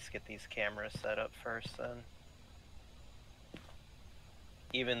me at least get these cameras set up first then.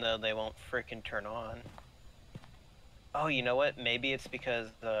 Even though they won't frickin' turn on. Oh, you know what? Maybe it's because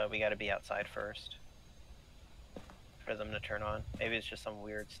we gotta be outside first. For them to turn on. Maybe it's just some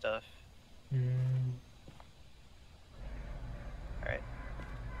weird stuff. Alright.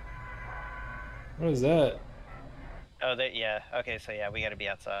 What is that? Oh, yeah. Okay, so yeah, we gotta be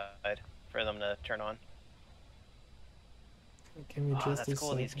outside for them to turn on. Give me just that's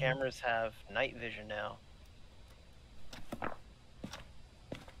cool. These cameras have night vision now.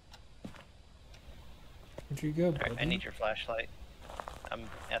 Where'd you go, buddy? Right, I need your flashlight. I'm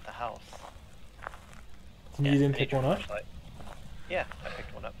at the house. You didn't pick one up? Flashlight. Yeah, I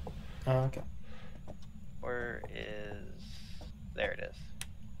picked one up. Oh, okay. Where is... There it is.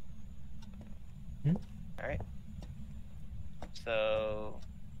 Alright. So...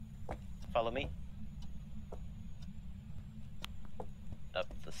 Follow me. Up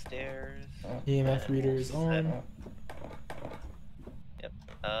the stairs. EMF reader is on. Yep.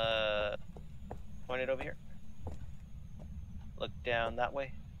 Point it over here. Look down that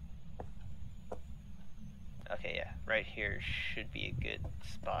way. Okay, yeah. Right here should be a good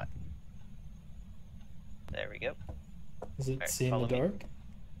spot. There we go. Is it Right, see in the dark?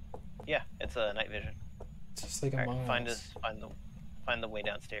 Yeah, it's a night vision. It's just like Among Us. Find the way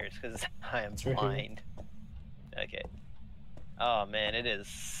downstairs because I am blind. Okay. Oh man, it is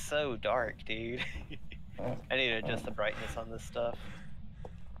so dark, dude. I need to adjust the brightness on this stuff.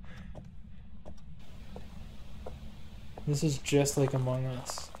 This is just like Among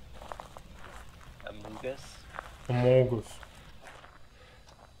Us. Among Us? Among Us.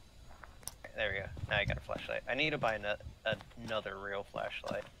 There we go. Now I got a flashlight. I need to buy another real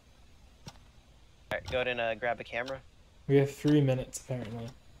flashlight. Alright, go ahead and grab a camera. We have 3 minutes, apparently.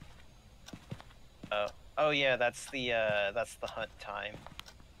 Oh. Oh yeah, that's the hunt time.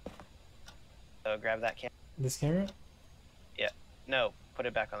 So grab that camera. This camera? Yeah. No, put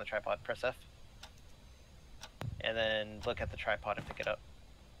it back on the tripod. Press F. And then look at the tripod and pick it up.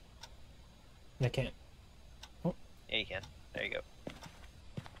 I can't. Oh. Yeah, you can. There you go.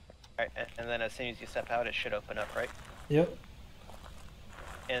 Alright, and then as soon as you step out, it should open up, right? Yep.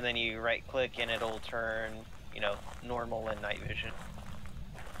 And then you right click and it'll turn, you know, normal and night vision.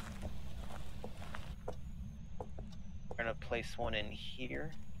 We're gonna place one in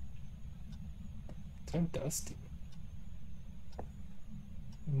here. It's so dusty.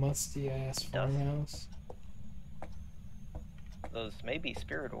 Musty ass farmhouse. Those may be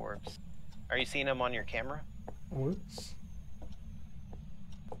spirit orbs. Are you seeing them on your camera? Orbs?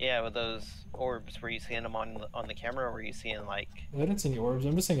 Yeah, with those orbs, were you seeing them on the camera, or were you seeing like... I didn't see any orbs,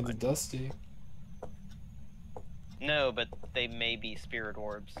 I'm just thinking it's dusty. No, but they may be spirit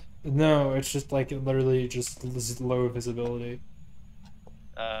orbs. No, it's just like literally just low visibility.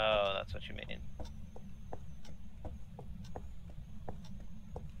 Oh, that's what you mean.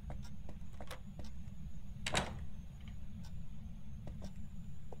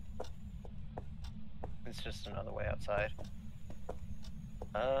 It's just another way outside.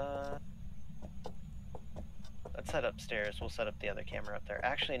 Let's head upstairs. We'll set up the other camera up there.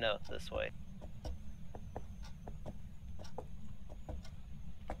 Actually, no, this way.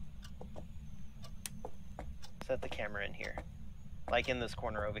 Set the camera in here. Like in this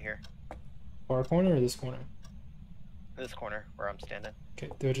corner over here. Far corner or this corner? This corner, where I'm standing.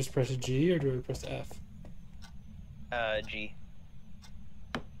 Okay, do I just press G or do I press F? G.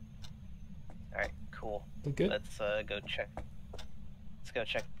 Alright, cool. Look good? Let's go check. Let's go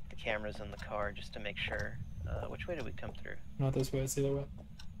check the cameras in the car just to make sure. Which way did we come through? Not this way, it's the other way.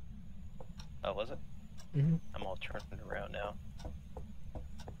 Oh, was it? Mm-hmm. I'm all turned around now.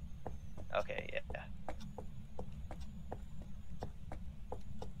 Okay, yeah.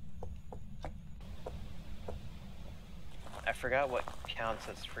 I forgot what counts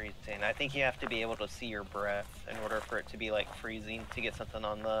as freezing. I think you have to be able to see your breath in order for it to be like freezing to get something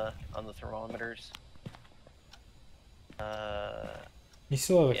on the thermometers. You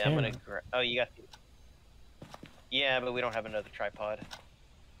still have a yeah, camera. I'm gonna. Oh, you got. Yeah, but we don't have another tripod.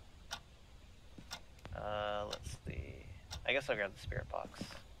 Let's see. I guess I'll grab the spirit box.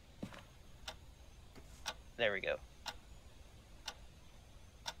 There we go.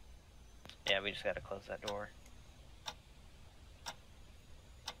 Yeah, we just gotta close that door.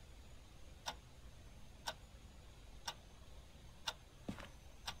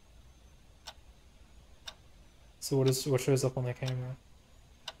 So what shows up on the camera?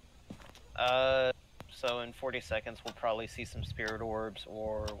 So in 40 seconds we'll probably see some spirit orbs,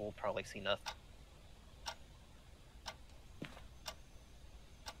 or we'll probably see nothing.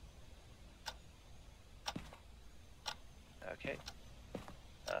 Okay.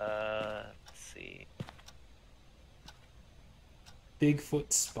 Let's see.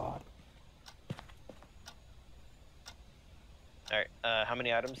 Bigfoot spot. Alright, how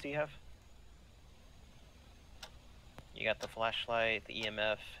many items do you have? You got the flashlight, the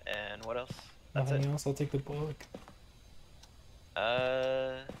EMF, and what else? That's Nothing it? else? I'll take the book.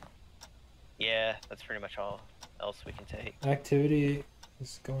 Yeah, that's pretty much all else we can take. Activity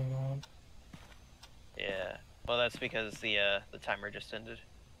is going on. Yeah. Well, that's because the timer just ended.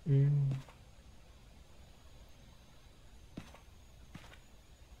 Mm.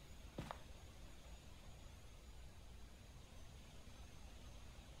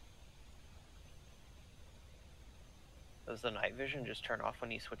 Does the night vision just turn off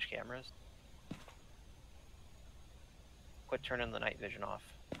when you switch cameras? Quit turning the night vision off.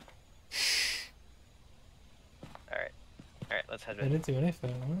 Alright. Alright, let's head I in. didn't do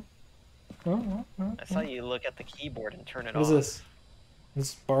anything. Huh? I saw you look at the keyboard and turn it What off. is this? This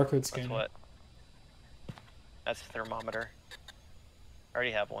is barcode That's scanner. what? That's a thermometer. I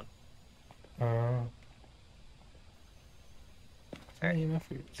already have one. Alright. Alright,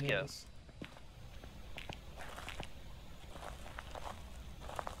 Let's go.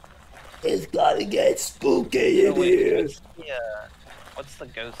 It's gotta get spooky in Oh, wait, here. what's the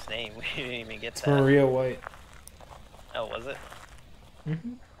ghost's name? We didn't even get It's that. Maria White. Oh, was it?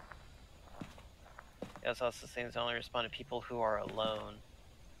 Mm-hmm. Yes, also seems to only respond to people who are alone.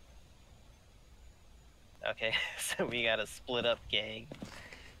 Okay, so we got a split up gang.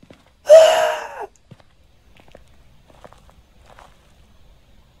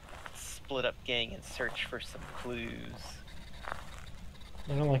 Split up gang and search for some clues.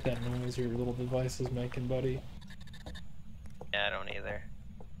 I don't like that noise your little device is making, buddy. Yeah, I don't either.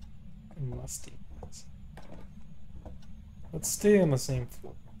 Musty. Let's stay on the same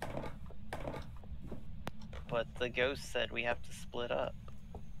floor. but the ghost said we have to split up.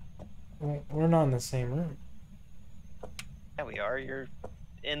 Well, we're not in the same room. Yeah, we are. You're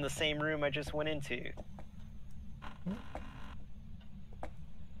in the same room I just went into.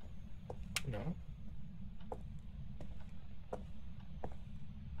 No.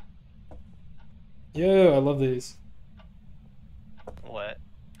 Yo, I love these. What?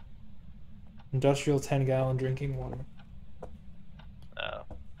 Industrial 10-gallon drinking water. Oh.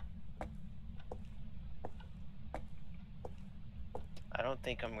 I don't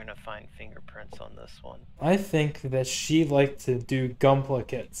think I'm gonna find fingerprints on this one. I think that she liked to do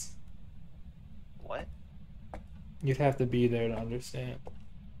gumplicates. What? You'd have to be there to understand.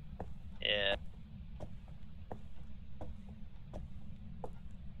 Yeah.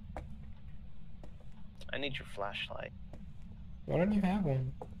 I need your flashlight. Why don't you have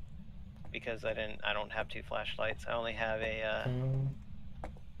one? Because I don't have 2 flashlights. I only have a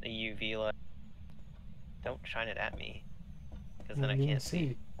UV light. Don't shine it at me, because then I you can't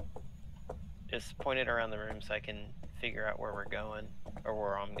see. Just point it around the room so I can figure out where we're going, or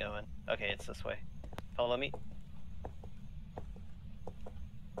where I'm going. Okay, it's this way. Follow me.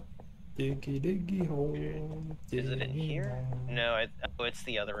 Diggy diggy hole. Is it in here? hole. No, oh, it's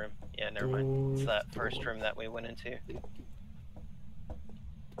the other room. Yeah, never mind. It's that first Doors. room that we went into.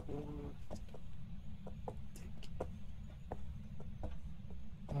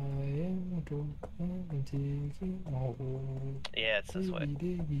 I am going digging a hole. Yeah, it's this way.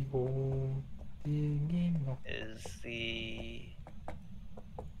 Diggy hole. Digging a hole. Is the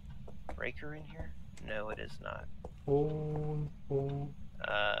breaker in here? No, it is not. Hole.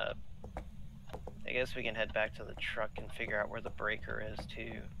 I guess we can head back to the truck and figure out where the breaker is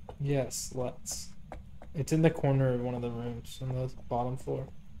too. Yes, let's. It's in the corner of one of the rooms on the bottom floor.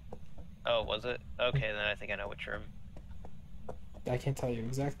 Oh, was it? Okay, then I think I know which room. I can't tell you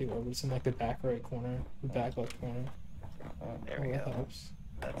exactly where, but it's in like the back right corner, the back left corner. There we that go. helps.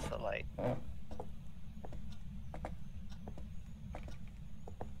 That's the light.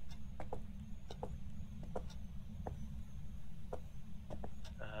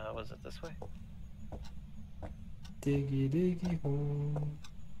 Was it this way? Diggy diggy hole.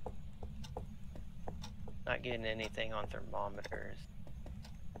 Not getting anything on thermometers.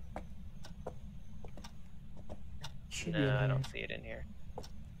 Should be No, in I here. don't see it in here.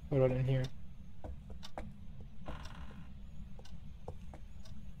 What about in here?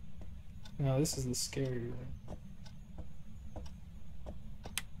 No, this is the scary room.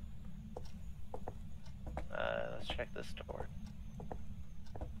 Let's check this door.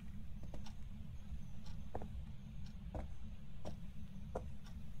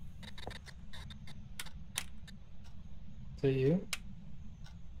 Is that you?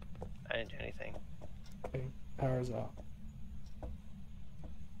 I didn't do anything. Okay, power's off.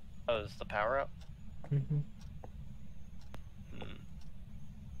 Oh, is the power up? Mm-hmm. Hmm.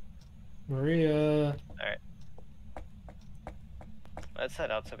 Maria. Alright. Let's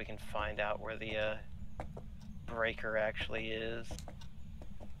head out so we can find out where the breaker actually is.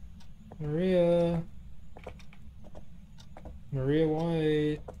 Maria. Maria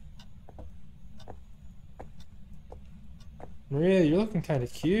White. Maria, you're looking kind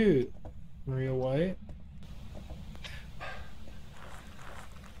of cute. Maria White.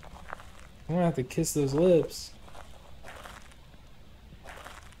 I'm gonna have to kiss those lips.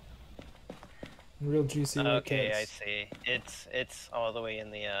 Real juicy. Okay, I kiss. see. It's all the way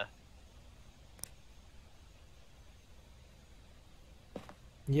in the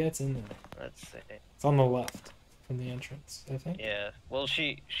Yeah, it's in there. let's see. It's on the left from the entrance, I think. Yeah. Well,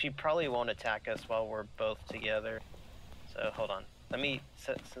 she probably won't attack us while we're both together. So hold on. Let me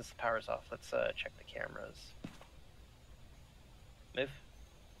since the power's off, let's check the cameras. Move.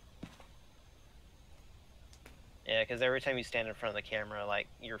 Yeah, because every time you stand in front of the camera, like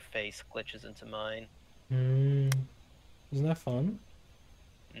your face glitches into mine. Isn't that fun?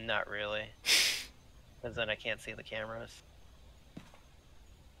 Not really. Because then I can't see the cameras.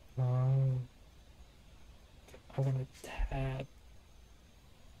 I want to tab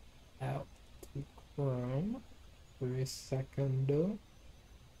out to Chrome for a second.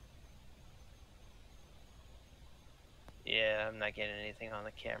 Yeah, I'm not getting anything on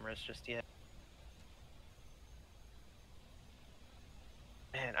the cameras just yet.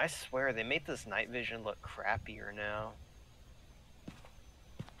 Man, I swear they made this night vision look crappier now.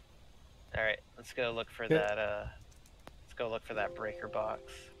 Alright, let's go look for that, let's go look for that breaker box.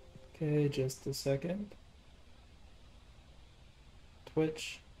 Okay, just a second.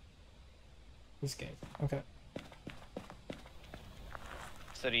 Twitch. This game. Okay.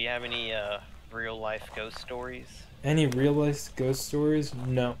 So do you have any, real life ghost stories? Any real life ghost stories?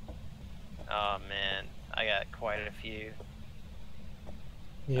 No. Oh man, I got quite a few.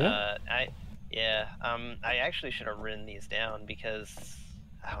 Yeah. I actually should have written these down because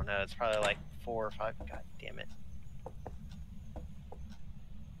I don't know. It's probably like 4 or 5. God damn it!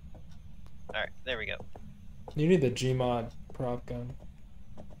 All right, there we go. You need the Gmod prop gun.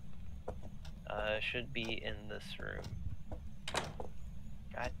 Should be in this room.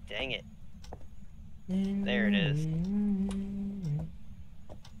 God dang it! There it is.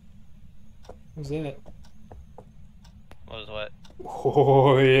 What's that? What was what?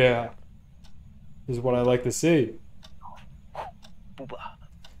 Oh yeah. This is what I like to see.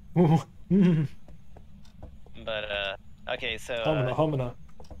 Booba. But okay, so Humana.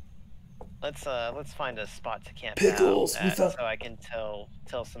 let's find a spot to camp Pickles, out we at, found- so I can tell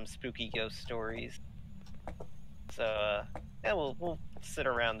some spooky ghost stories. So yeah, we'll sit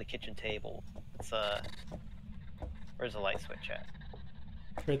around the kitchen table. It's where's the light switch at?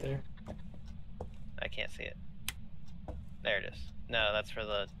 Right there. I can't see it. There it is. No, that's for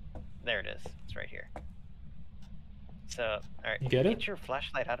the. There it is. It's right here. So, all right. You get it? Get your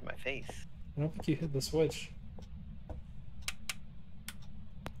flashlight out of my face. I don't think you hit the switch.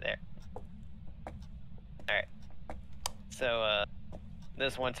 There. All right. So,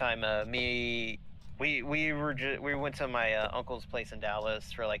 this one time, we went to my uncle's place in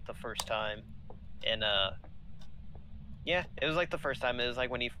Dallas for like the first time, and yeah, it was like the first time. It was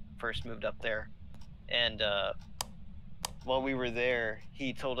like when he first moved up there, and while we were there,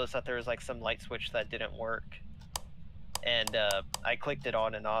 he told us that there was like some light switch that didn't work, and I clicked it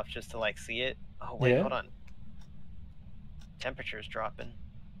on and off just to like see it. Oh wait, Yeah. hold on. Temperature's dropping.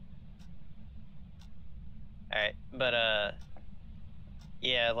 All right, but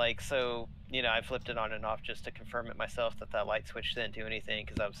yeah, like so, you know, I flipped it on and off just to confirm it myself that light switch didn't do anything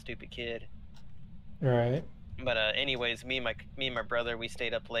because I was a stupid kid. Right. But anyways, me and my brother, we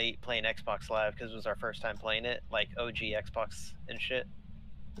stayed up late playing Xbox Live because it was our first time playing it, like OG Xbox and shit.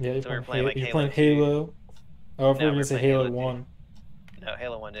 Yeah, So we were playing like you're Halo playing 2. Halo. Oh, I thought you were we're gonna say playing Halo Halo 2. 1. No,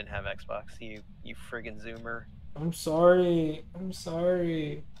 Halo 1 didn't have Xbox. You friggin' zoomer. I'm sorry. I'm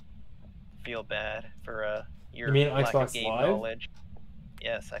sorry. Feel bad for your You mean lack Xbox of game Live? knowledge.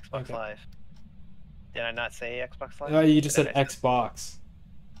 Yes, Xbox Okay. Live. Did I not say Xbox Live? You just Or said did I Xbox.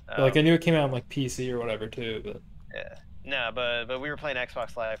 Oh, Like I knew it came out on like PC or whatever too, but yeah. No, but we were playing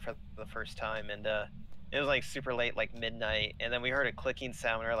Xbox Live for the first time, and it was like super late, like midnight, and then we heard a clicking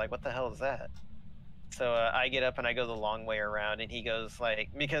sound. And we were like, "What the hell is that?" So I get up and I go the long way around, and he goes like,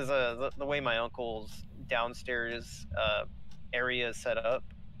 because the way my uncle's downstairs area is set up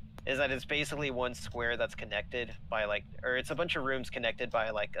is that it's basically one square that's connected by like, or it's a bunch of rooms connected by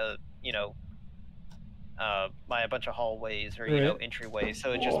like a, you know, by a bunch of hallways or, you know, Right. entryways.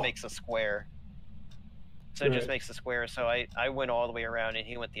 So it just makes a square. So it just Right. makes a square. So I went all the way around and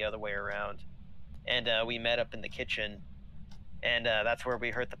he went the other way around. And we met up in the kitchen. And that's where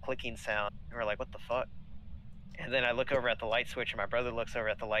we heard the clicking sound. And we're like, what the fuck? And then I look over at the light switch and my brother looks over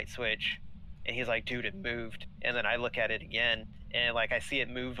at the light switch. And he's like, dude, it moved. And then I look at it again. And like I see it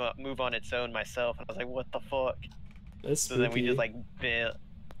move on its own myself. And I was like, what the fuck? That's So spooky. then we just like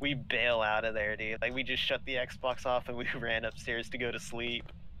bail out of there, dude. Like we just shut the Xbox off and we ran upstairs to go to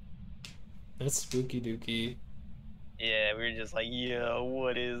sleep. That's spooky dooky. Yeah, we were just like, yo,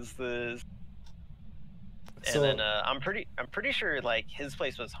 what is this? So, And then I'm pretty sure like his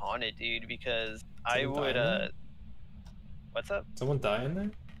place was haunted, dude, because I Someone would died in there? what's up? Someone die in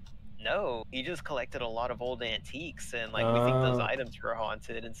there? No, he just collected a lot of old antiques and like we think those Oh. items were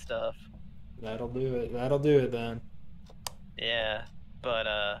haunted and stuff. That'll do it. That'll do it then. Yeah,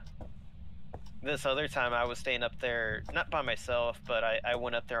 but this other time I was staying up there, not by myself, but I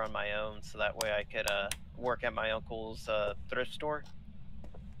went up there on my own so that way I could work at my uncle's thrift store.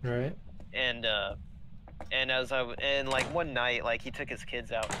 Right. And as and like one night, like he took his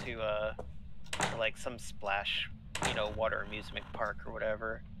kids out to like some splash, you know, water amusement park or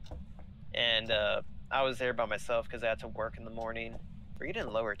whatever. And I was there by myself because I had to work in the morning. We're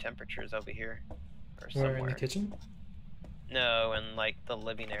getting lower temperatures over here, or somewhere. Where, in the kitchen? No, in like the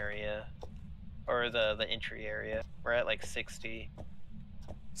living area, or the entry area. We're at like 60.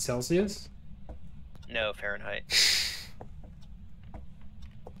 Celsius? No, Fahrenheit.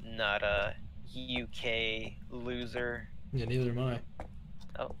 Not a UK loser. Yeah, neither am I.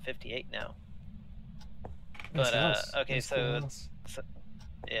 Oh, 58 now. Nice But house. okay, Nice cool so house.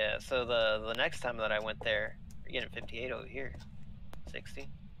 yeah, so the next time that I went there, we're getting 58 over here. 60,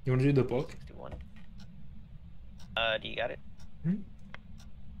 You want to do the book? 61. Do you got it? Hmm?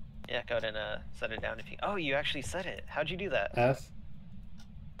 Yeah, go ahead and set it down if you. Oh, you actually said it. How'd you do that? F.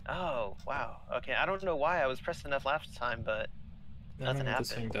 Oh, wow. Okay, I don't know why I was pressing F last time, but I don't nothing know what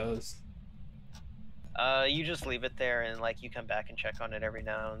this thing happened. does. You just leave it there and like you come back and check on it every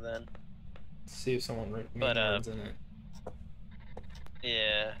now and then. See if someone wrote But, mean words in it.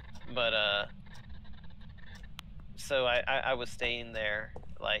 Yeah, but so I was staying there,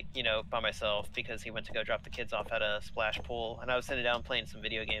 like, you know, by myself because he went to go drop the kids off at a splash pool, and I was sitting down playing some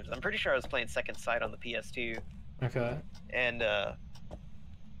video games. I'm pretty sure I was playing Second Sight on the PS2, Okay. and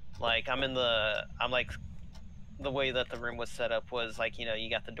like I'm like the way that the room was set up was like, you know, you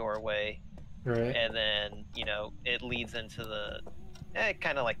got the doorway, Right. and then you know it leads into the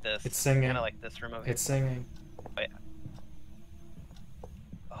kind of like this. It's singing. Kind of like this room over here. It's singing. Oh, yeah.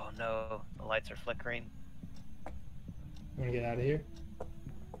 Oh no, the lights are flickering. Want to get out of here?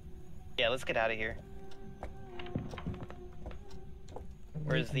 Yeah, let's get out of here.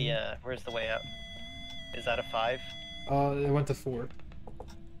 Where's the way out? Is that a 5? It went to 4.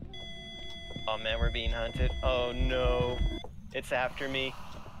 Oh man, we're being hunted. Oh no. It's after me.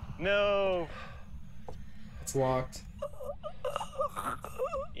 No! It's locked.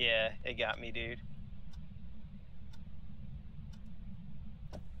 Yeah, it got me, dude.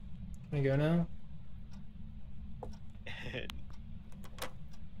 Can I go now?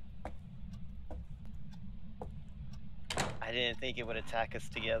 I didn't think it would attack us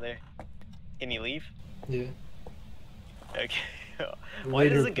together. Can you leave? Yeah. Okay. Why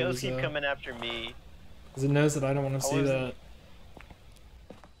Later, does the ghost keep Bozo. coming after me? Because it knows that I don't want to see wasn't-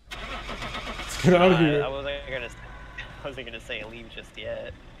 that. Let's get out of here. I wasn't gonna say leave just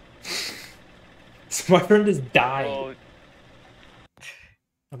yet. My friend is dying. Oh,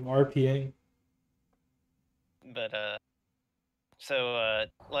 I'm RPing. but so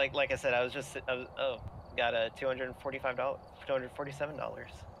like I said, I was got a $247. Welcome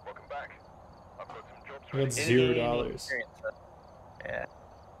back. I've got some jobs I ready. got Any $0. experience, yeah.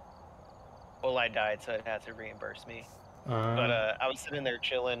 Well, I died, so it had to reimburse me. But I was sitting there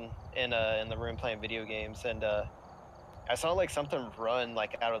chilling in the room playing video games, and I saw like something run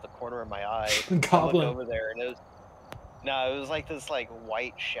like out of the corner of my eye. I Goblin. looked over there, and it was like this like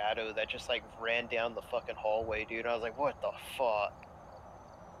white shadow that just like ran down the fucking hallway, dude. I was like, what the fuck?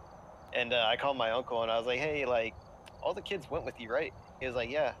 And I called my uncle, and I was like, hey, like, all the kids went with you, right? He was like,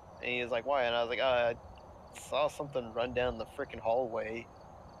 yeah. And he was like, why? And I was like, I saw something run down the freaking hallway.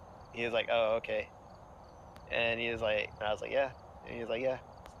 He was like, oh, okay. And he was like, and I was like, yeah. And he was like, yeah.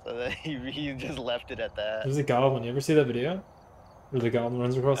 So then he just left it at that. There's a goblin. You ever see that video? Where the goblin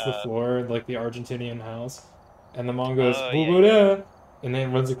runs across the Uh, floor in like the Argentinian house, and the mom goes, Oh, "Boo-boo-da," and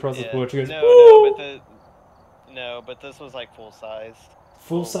then runs across the Yeah. floor. She goes, No, but this was like full size.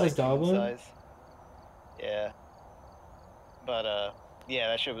 Full-size like, human goblin? size. Yeah. But yeah,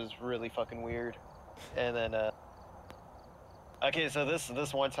 that shit was really fucking weird. And then okay, so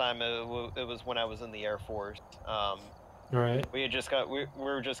this one time it was when I was in the Air Force. Right. We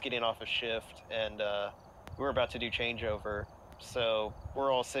were just getting off a shift, and we were about to do changeover. So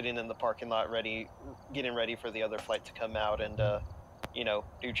we're all sitting in the parking lot getting ready for the other flight to come out and you know,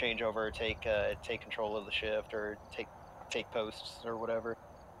 do changeover, take control of the shift, or take posts or whatever.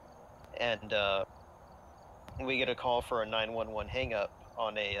 And we get a call for a 911 hang up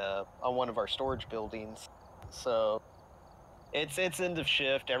on one of our storage buildings. So it's end of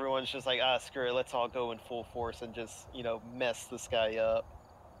shift. Everyone's just like, screw it, let's all go in full force and just, you know, mess this guy up.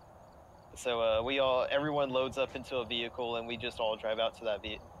 So everyone loads up into a vehicle, and we just all drive out to that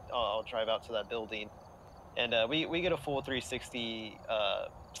building. And we get a full 360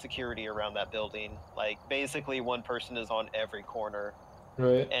 security around that building. Like, basically one person is on every corner.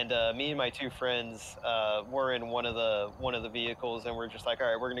 Right. And me and my two friends were in one of the vehicles, and we're just like, all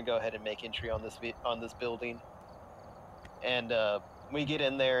right, we're gonna go ahead and make entry on this building. And we get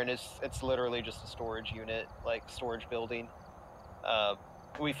in there, and it's literally just a storage unit, like storage building.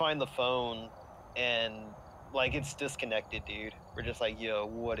 We find the phone, and like it's disconnected, dude. We're just like, yo,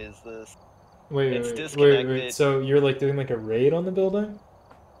 what is this? It's disconnected. So you're like doing like a raid on the building?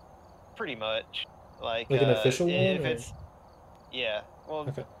 Pretty much, like Like an official one, if or- it's, yeah. Well,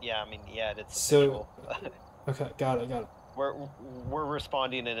 Okay. yeah. I mean, yeah, it's So- official. Okay, got it. We're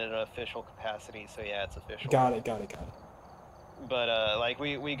responding in an official capacity, so yeah, it's official. Got it. But like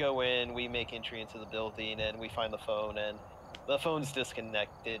we go in, we make entry into the building, and we find the phone, and the phone's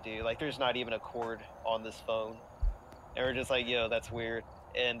disconnected, dude. Like, there's not even a cord on this phone, and we're just like, yo, that's weird.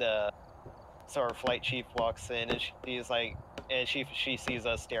 And so our flight chief walks in, and she's like, and she sees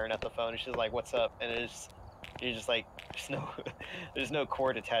us staring at the phone, and she's like, what's up? And you're just like, there's no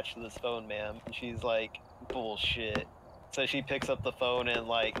cord attached to this phone, ma'am. And she's like, bullshit. So she picks up the phone and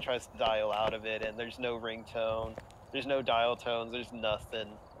like tries to dial out of it, and there's no ringtone, there's no dial tones, there's nothing.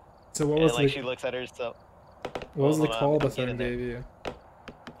 So what And was like the she looks at herself. what was the Hold on, call I'm the getting phone there. gave you?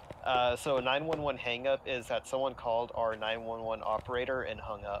 So a 911 hang up is that someone called our 911 operator and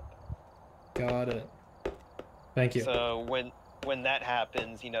hung up. Got it. Thank you. So when that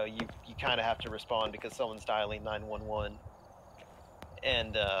happens, you kind of have to respond because someone's dialing 911.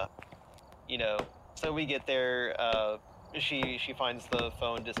 And so we get there. She finds the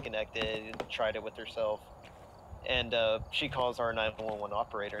phone disconnected, tried it with herself, and she calls our 911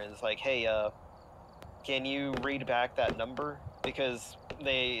 operator and is like, "Hey, can you read back that number? Because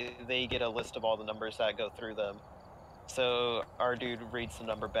they get a list of all the numbers that go through them." So our dude reads the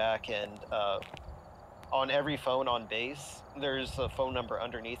number back, and on every phone on base, there's a phone number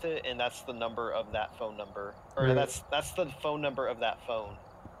underneath it, and that's the number of that phone number, or Right. that's the phone number of that phone.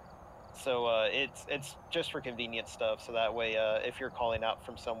 So it's just for convenient stuff. So that way, if you're calling out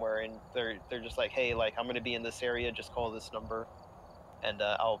from somewhere and they're just like, "Hey, like I'm gonna be in this area, just call this number, and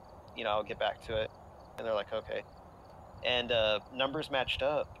I'll get back to it." And they're like, "Okay." And numbers matched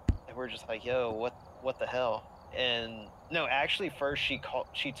up, and we're just like, "Yo, what the hell?" And no, actually, first she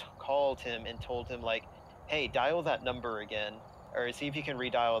called him and told him like, "Hey, dial that number again, or see if you can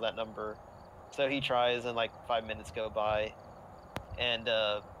redial that number." So he tries, and like 5 minutes go by, and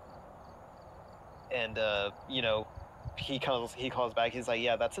he calls back. He's like,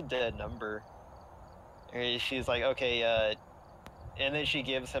 "Yeah, that's a dead number." And she's like, "Okay," and then she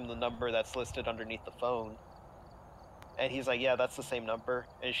gives him the number that's listed underneath the phone. And he's like, "Yeah, that's the same number."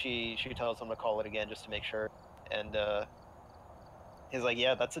 And she tells him to call it again just to make sure. And he's like,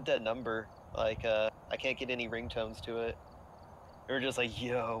 "Yeah, that's a dead number. Like, I can't get any ringtones to it." We were just like,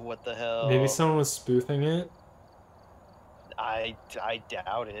 "Yo, what the hell?" Maybe someone was spoofing it. I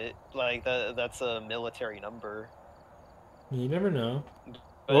doubt it. Like that's a military number. You never know.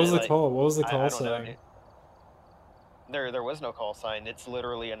 But What was the like, call? What was the call I don't know, saying? dude. There was no call sign. It's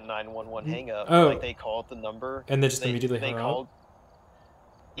literally a 911 hang up. Oh. Like they called the number. And they just immediately they hung called. up?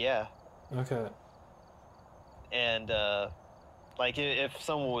 Yeah. Okay. And like if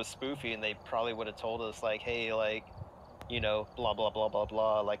someone was spoofing, they probably would have told us like, "Hey, like, blah blah blah blah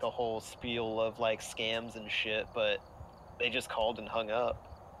blah," like a whole spiel of like scams and shit. But they just called and hung up.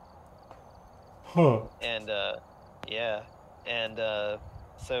 Huh. And yeah, and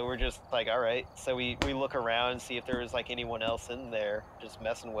so we're just like, all right. So we look around and see if there was like anyone else in there just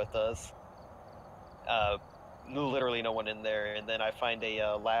messing with us. Literally no one in there. And then I find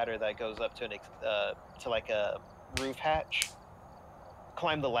a ladder that goes up to to like a roof hatch.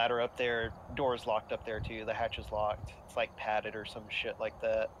 Climb the ladder up there. Door's locked up there too. The hatch is locked. It's like padded or some shit like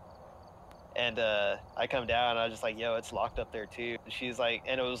that. And I come down and I was just like, "Yo, it's locked up there too." She's like,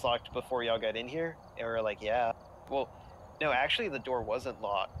 "And it was locked before y'all got in here?" And we're like, "Yeah." Well, no, actually the door wasn't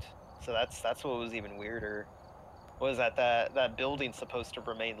locked. So that's what was even weirder. Was that building's supposed to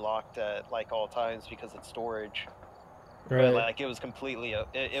remain locked at like all times because it's storage. Right. But like it was completely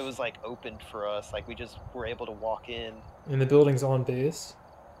it was like opened for us. Like we just were able to walk in. And the building's on base?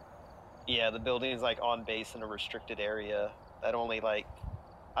 Yeah, the building's like on base in a restricted area that only like,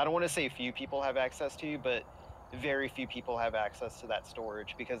 I don't want to say few people have access to, but very few people have access to that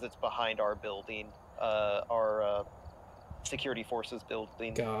storage because it's behind our building, our security forces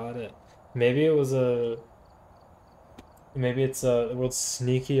building. Got it. Maybe it was maybe it's the world's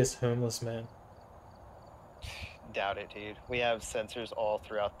sneakiest homeless man. Doubt it, dude. We have sensors all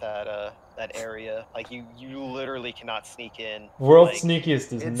throughout that area. Like you literally cannot sneak in. World's Like,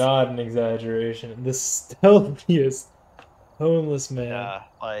 sneakiest is not an exaggeration. The stealthiest homeless man. Nah,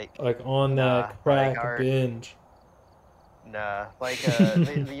 like on nah, that crack like binge. Nah, like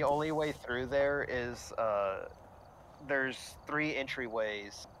the only way through there is there's 3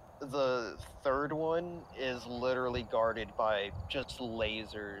 entryways. The third one is literally guarded by just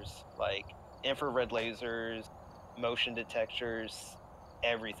lasers, like infrared lasers, motion detectors,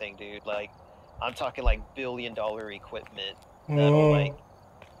 everything, dude. Like I'm talking like billion-dollar equipment that'll like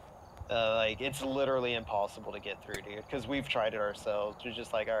it's literally impossible to get through, dude. Because we've tried it ourselves. We're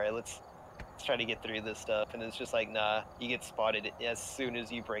just like, all right, let's try to get through this stuff, and it's just like, nah, you get spotted as soon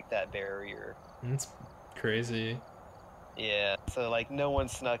as you break that barrier. That's crazy. Yeah, so like no one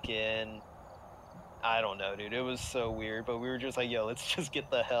snuck in. I don't know, dude. It was so weird, but we were just like, yo, let's just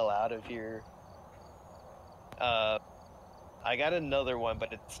get the hell out of here. I got another one,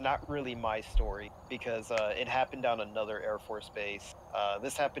 but it's not really my story because it happened on another Air Force base.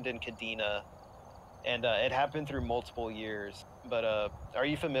 This happened in Kadena, and it happened through multiple years. But are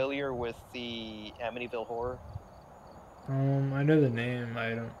you familiar with the Amityville Horror? I know the name. I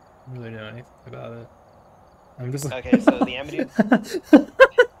don't really know anything about it. I'm just like... Okay, so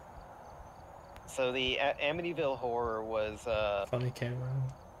the Amityville Horror was funny camera.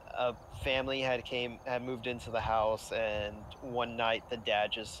 a family had moved into the house, and one night the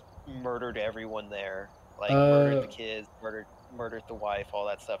dad just murdered everyone there. Like murdered the kids, murdered the wife, all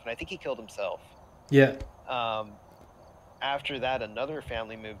that stuff. And I think he killed himself. Yeah. After that, another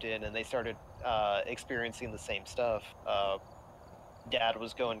family moved in, and they started experiencing the same stuff. Dad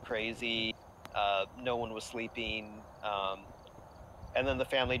was going crazy. No one was sleeping. And then the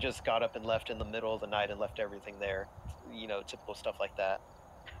family just got up and left in the middle of the night and left everything there. You know, typical stuff like that.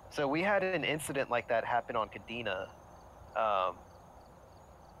 So we had an incident like that happen on Cadena.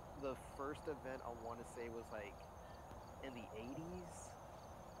 The first event I want to say was like in the 80s.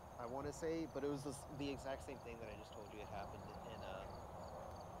 I want to say, but it was the exact same thing that I just told you had happened in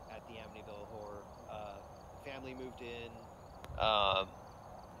at the Amityville Horror. Family moved in.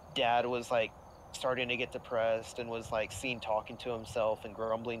 Dad was like starting to get depressed and was like seen talking to himself and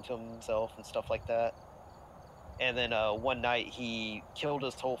grumbling to himself and stuff like that. And then one night he killed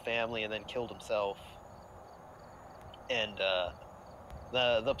his whole family and then killed himself. And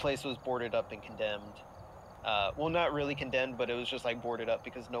the place was boarded up and condemned. Well, not really condemned, but it was just like boarded up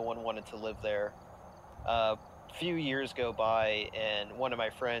because no one wanted to live there. A few years go by, and one of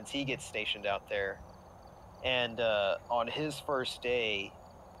my friends, he gets stationed out there. And on his first day,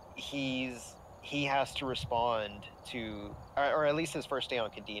 he has to respond to, or at least his first day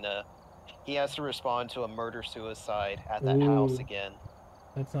on Cadena, he has to respond to a murder-suicide at that house again.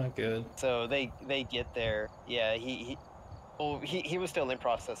 That's not good. So they get there. Yeah, he was still in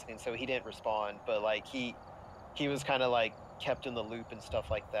processing, so he didn't respond, but like he was kind of like kept in the loop and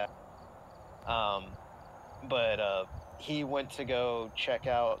stuff like that. But he went to go check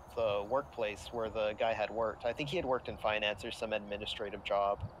out the workplace where the guy had worked. I think he had worked in finance or some administrative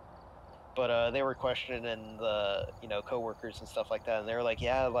job. But they were questioning the coworkers and stuff like that, and they were like,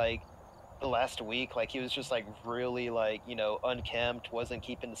 yeah, like the last week, like he was just like really like unkempt, wasn't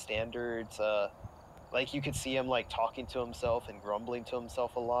keeping the standards. Like you could see him like talking to himself and grumbling to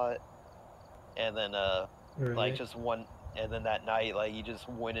himself a lot. And then like just one, and then that night, like he just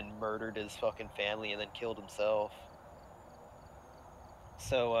went and murdered his fucking family and then killed himself.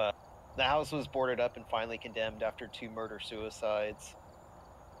 So the house was boarded up and finally condemned after 2 murder-suicides.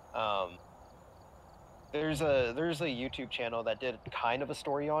 There's a YouTube channel that did kind of a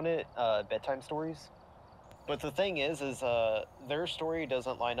story on it, bedtime stories. But the thing is their story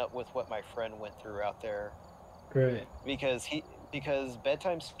doesn't line up with what my friend went through out there. Right. Because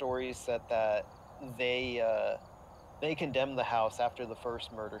bedtime stories said that they condemned the house after the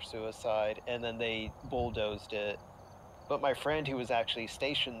first murder-suicide, and then they bulldozed it. But my friend who was actually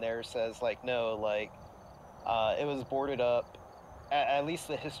stationed there says, like, no, like, it was boarded up. At least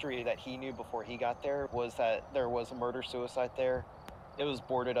the history that he knew before he got there was that there was a murder-suicide there. It was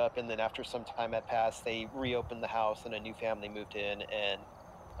boarded up, and then after some time had passed, they reopened the house, and a new family moved in, and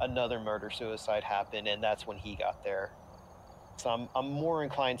another murder-suicide happened, and that's when he got there. So I'm more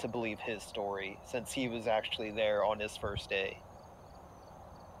inclined to believe his story, since he was actually there on his first day.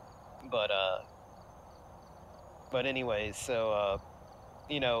 But anyways, so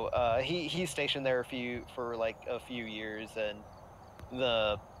he's stationed there for like a few years, and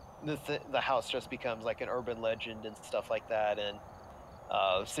the house just becomes like an urban legend and stuff like that, and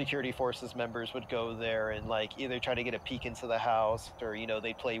security forces members would go there and like either try to get a peek into the house, or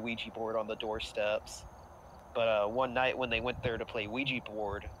they'd play Ouija board on the doorsteps. But one night when they went there to play Ouija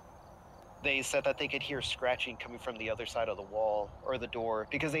board, they said that they could hear scratching coming from the other side of the wall or the door,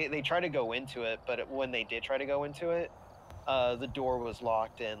 because they tried to go into it, but when they did try to go into it, the door was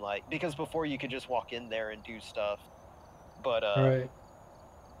locked, and like, because before you could just walk in there and do stuff. But Right.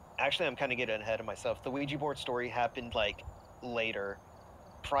 actually, I'm kind of getting ahead of myself. The Ouija board story happened like later.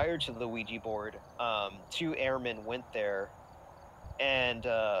 Prior to the Ouija board, 2 airmen went there, and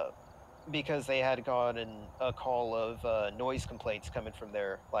because they had gotten a call of noise complaints coming from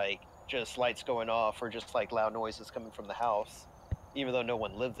there, like just lights going off or just like loud noises coming from the house, even though no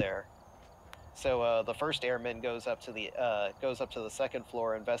one lived there. So the first airman goes up to the second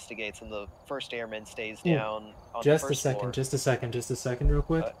floor, investigates, and the first airman stays down on the first floor. Just a second, real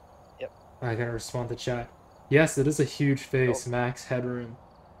quick. Yep. I gotta respond to chat. Yes, it is a huge face, max headroom.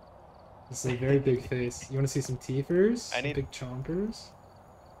 It's a very big face. You want to see some teethers? Big chompers?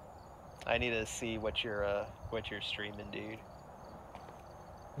 I need to see what you're streaming, dude.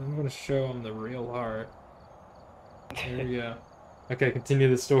 I'm gonna show him the real heart. There we go. Okay, continue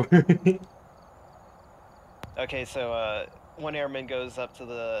the story. Okay, so one airman goes up to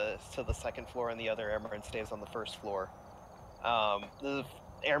the second floor, and the other airman stays on the first floor. The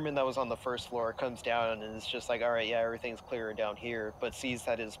airman that was on the first floor comes down and is just like, all right, yeah, everything's clear down here, but sees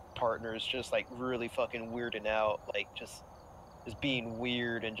that his partner is just like really fucking weirding out, like just being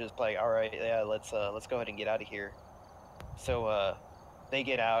weird, and just like, all right, yeah, let's go ahead and get out of here. So they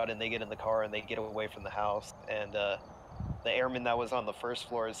get out and they get in the car and they get away from the house. And the airman that was on the first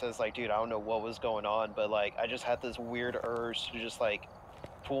floor says like, dude, I don't know what was going on, but like I just had this weird urge to just like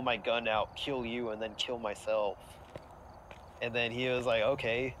pull my gun out, kill you, and then kill myself. And then he was like,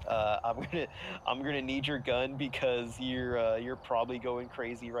 okay, I'm gonna need your gun because you're probably going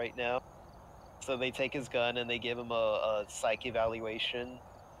crazy right now. So they take his gun and they give him a psych evaluation,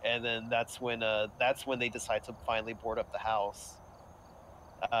 and then that's when they decide to finally board up the house.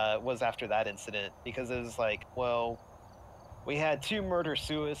 Was after that incident, because it was like, well, we had 2 murder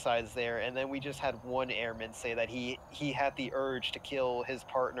suicides there, and then we just had one airman say that he had the urge to kill his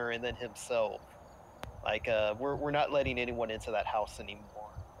partner and then himself. Like, we're not letting anyone into that house anymore.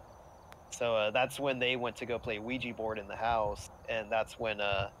 So that's when they went to go play Ouija board in the house, and that's when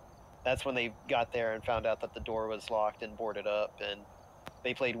they got there and found out that the door was locked and boarded up, and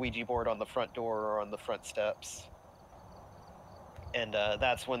they played Ouija board on the front door or on the front steps. And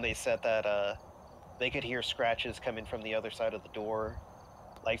that's when they said that they could hear scratches coming from the other side of the door,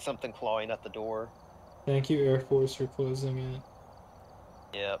 like something clawing at the door. Thank you, Air Force, for closing it.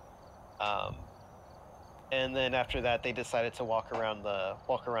 Yep. And then after that, they decided to walk around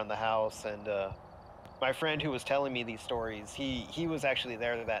the house. And my friend who was telling me these stories, he was actually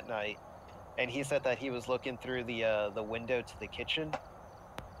there that night, and he said that he was looking through the window to the kitchen,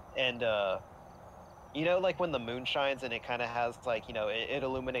 and you know, like when the moon shines and it kind of has like, you know, it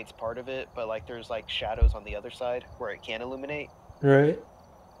illuminates part of it, but like there's like shadows on the other side where it can't illuminate. Right.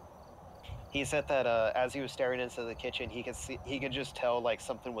 He said that as he was staring into the kitchen, he could just tell like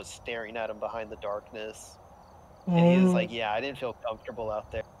something was staring at him behind the darkness. And he was like, yeah, I didn't feel comfortable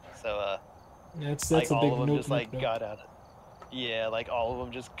out there. So that's like a all big of them nope, just nope, like nope. got out of, yeah, like all of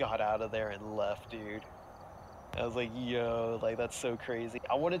them just got out of there and left, dude. I was like, yo, like that's so crazy.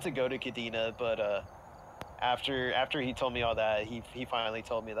 I wanted to go to Kadena, but after he told me all that, he finally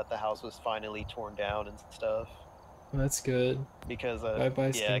told me that the house was finally torn down and stuff. That's good. Because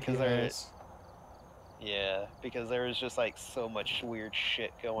Bye-bye, yeah, stinky house. because there was just like so much weird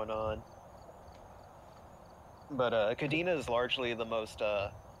shit going on. But Kadena is largely the most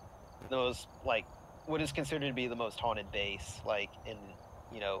like what is considered to be the most haunted base, like in,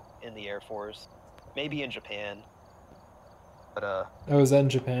 you know, in the Air Force, maybe in Japan. But Oh, is that in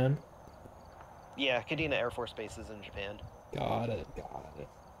Japan? yeah, Kadena Air Force Base is in Japan. Got it.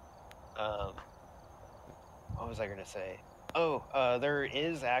 What was I gonna say? Oh, there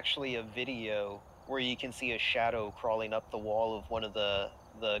is actually a video where you can see a shadow crawling up the wall of one of the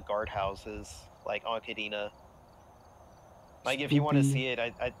guardhouses, like on Kadena. Like if you want to see it,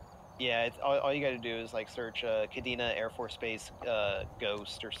 yeah, it's, all you got to do is like search Kadena Air Force Base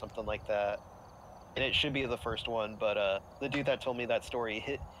ghost or something like that, and it should be the first one. But the dude that told me that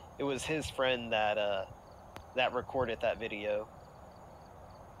story, it was his friend that recorded that video.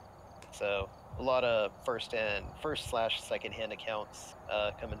 So a lot of first/second-hand accounts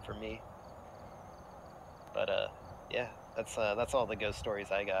coming from me. But yeah, that's all the ghost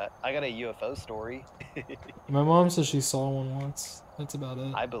stories I got. I got a UFO story. My mom says she saw one once. That's about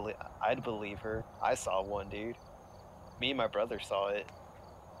it. I'd believe her. I saw one, dude. Me and my brother saw it.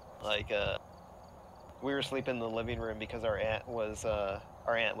 Like we were sleeping in the living room because our aunt was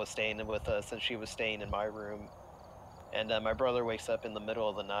staying with us, and she was staying in my room. And my brother wakes up in the middle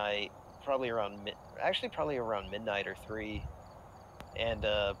of the night, probably around midnight or 3, and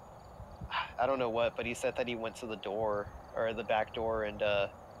I don't know what, but he said that he went to the door, or the back door, and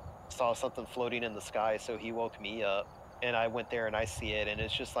saw something floating in the sky, so he woke me up, and I went there and I see it, and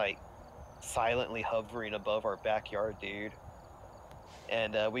it's just like silently hovering above our backyard, dude.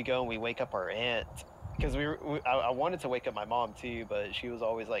 And we go and we wake up our aunt, because I wanted to wake up my mom too, but she was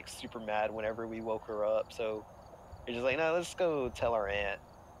always like super mad whenever we woke her up, so we're just like, no, let's go tell our aunt.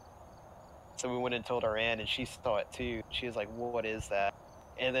 So we went and told our aunt, and she saw it too. She was like, what is that?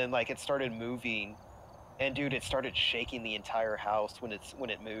 And then like it started moving, and dude, it started shaking the entire house when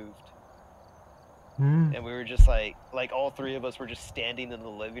it moved. And we were just like all 3 of us were just standing in the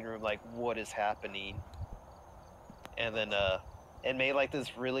living room like, what is happening? And then it made like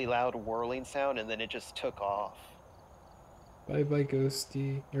this really loud whirling sound, and then it just took off. Bye-bye,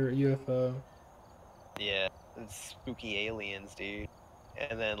 ghosty, or UFO. Yeah, it's spooky aliens, dude.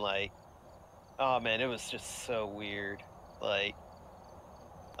 And then like, oh man, it was just so weird. Like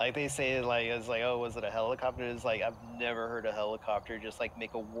they say, like, it's like, oh, was it a helicopter? It's like, I've never heard a helicopter just like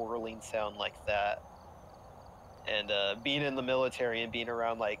make a whirling sound like that. And being in the military and being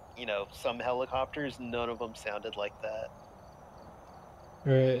around like, you know, some helicopters, none of them sounded like that.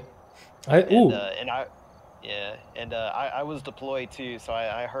 Right. I was deployed too, so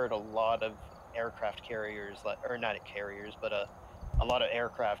I heard a lot of aircraft carriers, like, or not carriers, but a lot of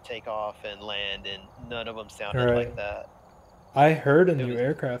aircraft take off and land, and none of them sounded Right. like that. I heard a It new was-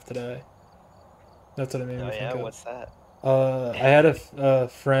 aircraft today. That's what it made Oh me yeah, think of. what's that? I had a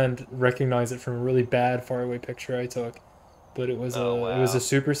friend recognize it from a really bad faraway picture I took, but it was Oh, it was a wow.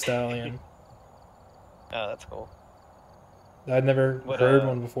 Super Stallion. Oh, that's cool. I'd never What, heard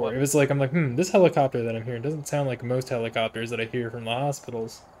one before. what- It was like I'm like, this helicopter that I'm hearing doesn't sound like most helicopters that I hear from the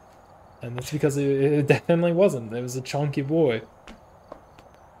hospitals, and that's because it definitely wasn't. It was a chunky boy.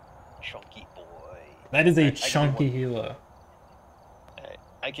 Chunky boy. That is a Alright, chunky helo.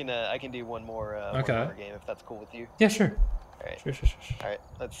 I can do one more Okay. one more game if that's cool with you. Yeah, sure. Alright. Sure. Alright,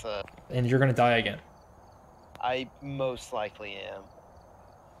 let's And you're gonna die again. I most likely am.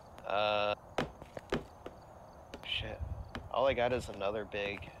 Shit. All I got is another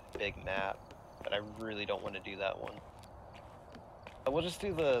big map, but I really don't want to do that one. We'll just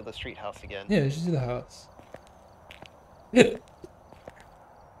do the street house again. Yeah, just do the house. Let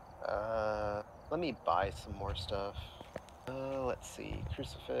me buy some more stuff. Let's see,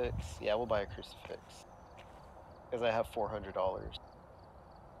 crucifix. Yeah, we'll buy a crucifix because I have $400.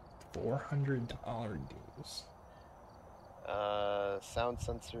 $400 dues. Sound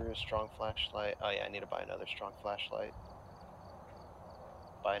sensor, strong flashlight. Oh yeah, I need to buy another strong flashlight.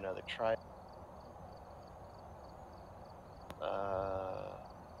 Buy another tri.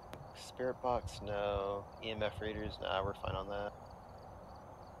 Spirit box, no. EMF readers, nah, we're fine on that.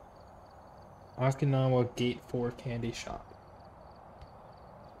 Okinawa Gate 4 Candy Shop.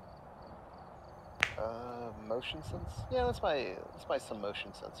 Motion sense? Yeah, let's buy some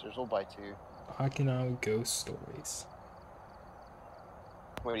motion sensors. We'll buy 2. Okinawa Ghost Stories.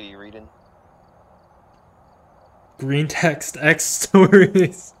 What are you reading? Green Text X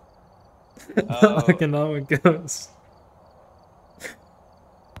Stories. Oh. Okinawa Ghost.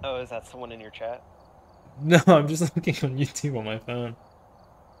 Oh, is that someone in your chat? No, I'm just looking on YouTube on my phone.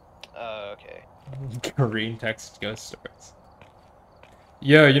 Oh, okay. Green Text Ghost Stories.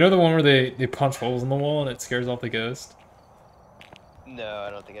 Yo, you know the one where they punch holes in the wall and it scares off the ghost? No,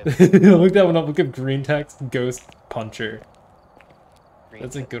 I don't think I've Look that one up. Look up Green Text Ghost Puncher. green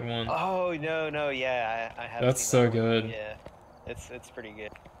That's a tech. good one. Oh, no, yeah, I have That's seen so that one. good. Yeah, it's pretty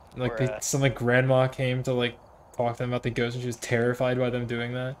good. Like Or, some like grandma came to like talk to them about the ghost and she was terrified by them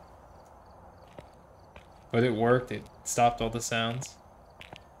doing that. But it worked. It stopped all the sounds.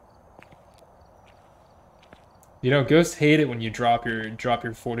 You know, ghosts hate it when you drop your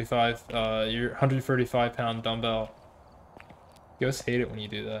 135-pound dumbbell. Ghosts hate it when you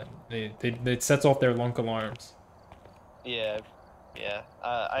do that. It sets off their lunk alarms. yeah.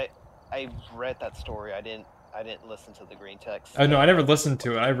 I read that story. I didn't listen to the green text. Oh no, I never listened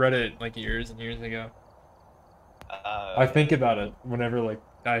to it. I read it like years and years ago. I think about it whenever like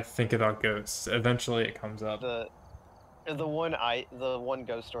I think about ghosts. Eventually it comes up. The one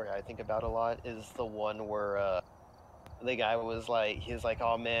ghost story I think about a lot is the one where the guy was like, he was like,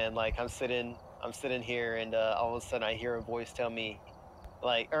 oh man, like I'm sitting here and all of a sudden I hear a voice tell me,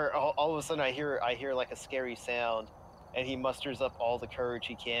 like, or all of a sudden I hear like a scary sound, and he musters up all the courage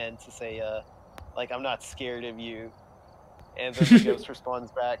he can to say like, I'm not scared of you, and then the ghost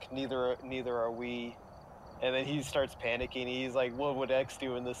responds back, neither are we, and then he starts panicking. He's like, what would X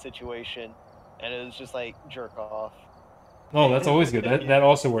do in this situation? And it was just like, jerk off. Oh, that's always good. That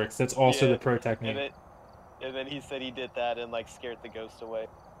also works. That's also Yeah, the pro technique. And then he said he did that and like scared the ghost away.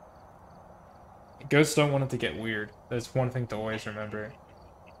 Ghosts don't want it to get weird. That's one thing to always remember.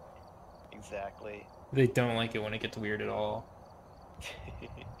 Exactly. They don't like it when it gets weird at all.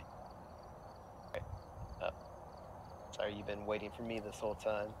 Sorry, you've been waiting for me this whole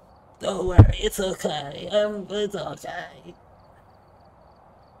time. Don't worry, it's okay. It's okay.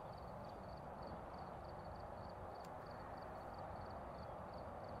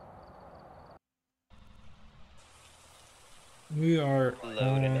 We are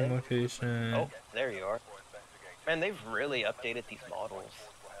Loading on it. location. Oh, there you are. Man, they've really updated these models.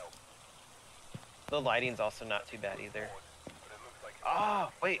 The lighting's also not too bad either. Ah,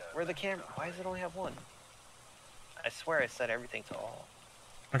 oh, wait, where's the camera? Why does it only have one? I swear I set everything to all.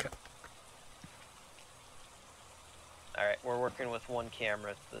 Okay. Alright, we're working with one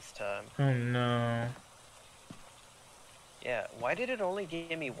camera this time. Oh no. Yeah, why did it only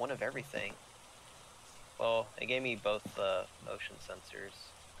give me one of everything? Well, it gave me both the motion sensors.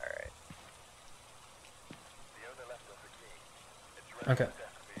 Alright. Okay.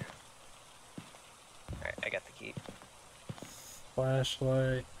 Alright, I got the key.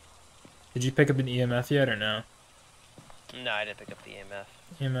 Flashlight. Did you pick up an EMF yet or no? No, I didn't pick up the EMF.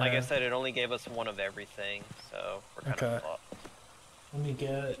 EMF. Like I said, it only gave us one of everything, so we're kind Okay. of fucked. Let me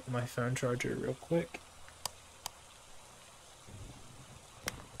get my phone charger real quick.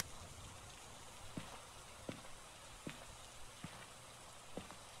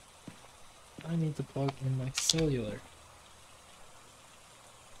 need to plug in my cellular.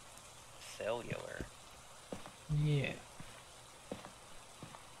 Cellular. Yeah.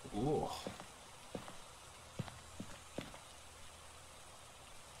 Ooh.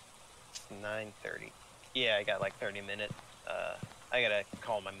 It's 9:30. Yeah, I got like 30 minutes. I gotta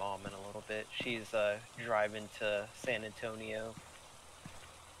call my mom in a little bit. She's driving to San Antonio.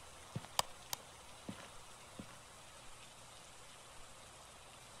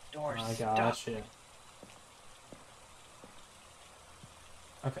 Door I stuck. gotcha.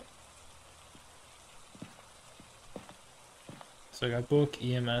 Okay. So I got book,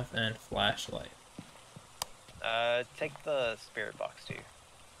 EMF, and flashlight. Take the spirit box too.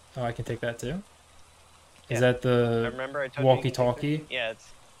 Oh, I can take that too? Yeah. Is that I the remember I told you you can take walkie-talkie? the- Yeah, it's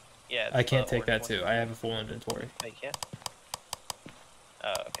I can't the take that orange too. one. I have a full inventory. Oh, you can't?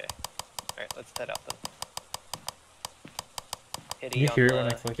 Oh, okay. Alright, let's head out then. Hit Can you on hear it the when I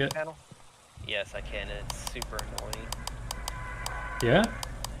click it? panel? Yes, I can, and it's super annoying. Yeah?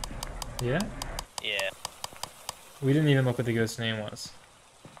 Yeah? Yeah. We didn't even look what the ghost's name was.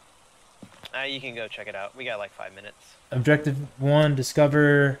 You can go check it out. We got like 5 minutes. Objective 1,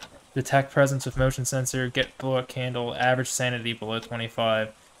 discover, detect presence with motion sensor, get book candle, average sanity below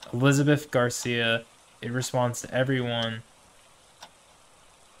 25. Elizabeth Garcia, it responds to everyone.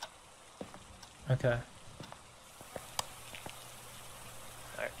 Okay.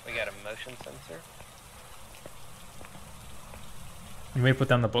 Alright, we got a motion sensor. You may put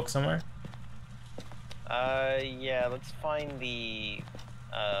down the book somewhere? Yeah, let's find the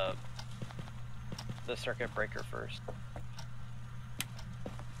circuit breaker first.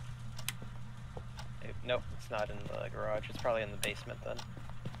 Nope, it's not in the garage. It's probably in the basement then.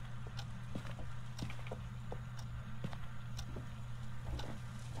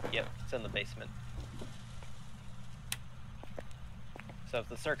 Yep, it's in the basement. So if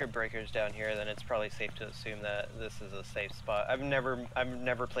the circuit breaker's down here, then it's probably safe to assume that this is a safe spot. I've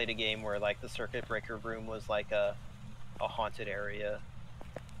never played a game where like the circuit breaker room was like a haunted area.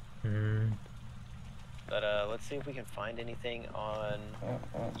 Hmm. But let's see if we can find anything on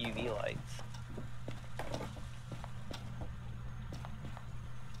UV lights.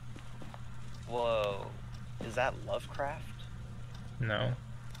 Whoa, is that Lovecraft? No.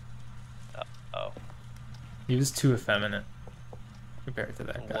 Oh. He was too effeminate compared to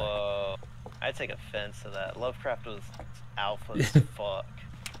that guy. Whoa. I take offense to that. Lovecraft was alpha as fuck.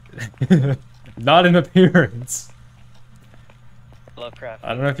 Not in appearance. Lovecraft. I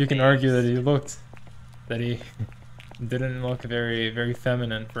don't know if you can argue that he didn't look very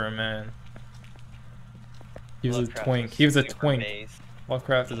feminine for a man. He was Lovecraft a twink. was He was a super twink. based.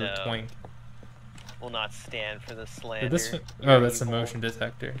 Lovecraft is No. a twink. Will not stand for the slander. Did this? You're Oh, that's the evil. motion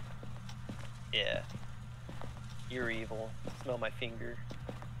detector. Yeah. You're evil. Smell my finger.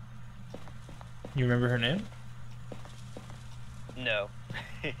 You remember her name? No.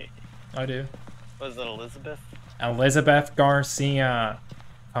 I do. Was it Elizabeth? Elizabeth Garcia.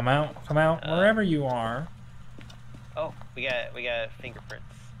 Come out, wherever you are. Oh, we got fingerprints.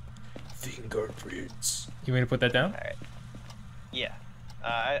 Fingerprints. You want me to put that down? Alright. Yeah.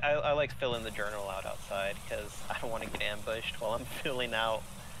 I like filling the journal out outside because I don't want to get ambushed while I'm filling out.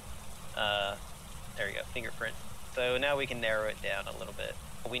 There we go, fingerprint. So now we can narrow it down a little bit.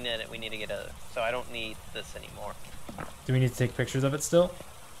 We need to get a. So I don't need this anymore. Do we need to take pictures of it still?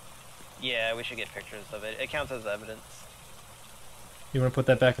 Yeah, we should get pictures of it. It counts as evidence. You want to put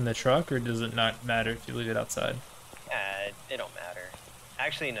that back in the truck, or does it not matter if you leave it outside? It don't matter.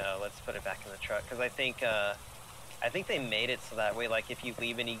 Actually, no. Let's put it back in the truck because I think they made it so that way, like, if you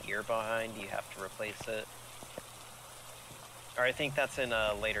leave any gear behind, you have to replace it. Or I think that's in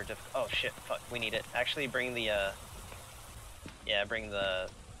a later oh shit, fuck, we need it. Actually, bring the, yeah, bring the...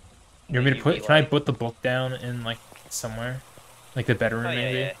 You want me to UV put, can I light. put the book down in, like, somewhere? Like the bedroom, Oh, yeah,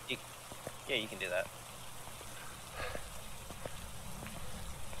 maybe? yeah. Yeah, you can do that.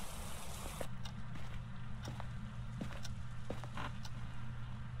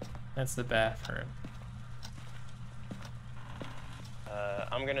 That's the bathroom.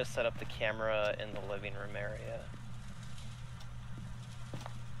 I'm gonna set up the camera in the living room area.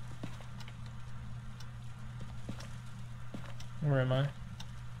 Where am I?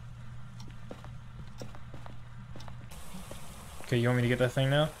 Okay, you want me to get that thing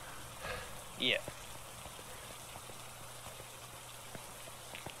now? Yeah.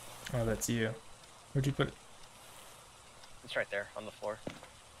 Oh, that's you. Where'd you put it? It's right there on the floor.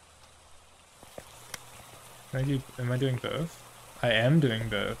 Am I doing both? I am doing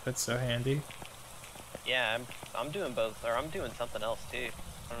both. That's so handy. Yeah, I'm doing both, or I'm doing something else too.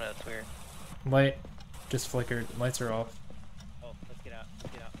 I don't know, it's weird. Light just flickered. Lights are off. Oh, let's get out.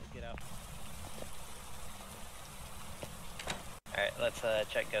 Let's get out. Let's get out. Alright, let's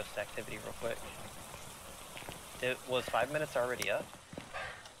check ghost activity real quick. It was 5 minutes already up?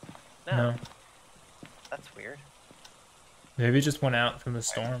 No. That's weird. Maybe it just went out from the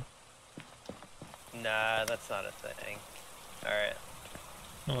storm. Nah, that's not a thing. Alright.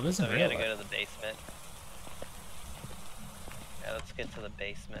 Oh, it isn't So we real gotta life. go to the basement. Yeah, let's get to the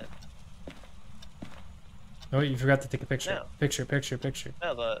basement. Oh, you forgot to take a picture. No. Picture.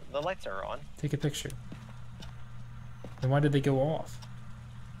 No, the lights are on. Take a picture. Then why did they go off?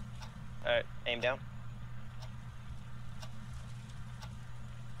 Alright, aim down.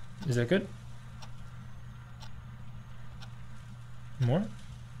 Is that good? More?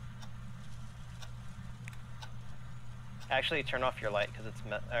 Actually, turn off your light because it's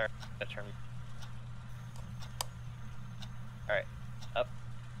turn. Alright, up.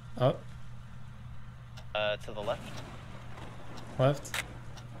 Up? To the left. Left?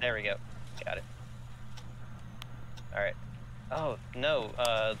 There we go. Got it. Alright. Oh, no,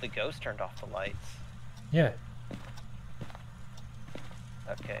 the ghost turned off the lights. Yeah.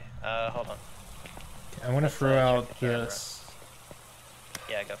 Okay, hold on. I want to Let's, throw check out the camera. this.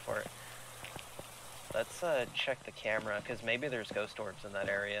 Yeah, go for it. Let's check the camera, because maybe there's ghost orbs in that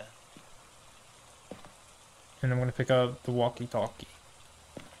area. And I'm going to pick up the walkie-talkie.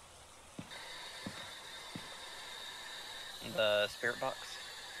 The spirit box.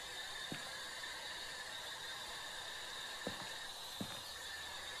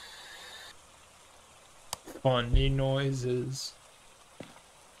 Funny noises.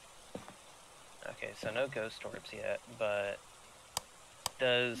 Okay, so no ghost orbs yet, but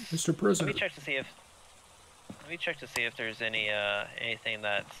does... Mr. Let me President. check to see if... Let me check to see if there's any, anything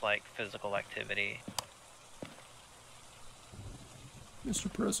that's like physical activity.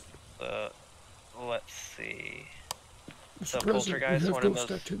 Mr. President. Let's see. Mr. So President, poltergeist, we have one of ghost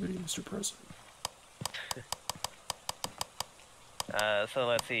those- activity, Mr. President. So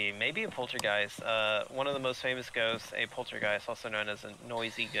let's see, maybe a poltergeist. One of the most famous ghosts, a poltergeist, also known as a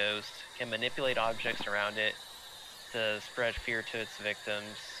noisy ghost, can manipulate objects around it to spread fear to its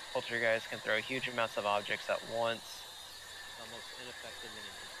victims. Poltergeist can throw huge amounts of objects at once. Almost ineffective in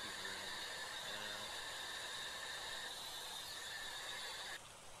an empty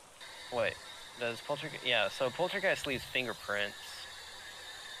room. Wait, does poltergeist? Yeah, so poltergeist leaves fingerprints.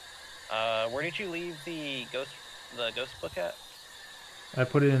 Where did you leave the ghost book at? I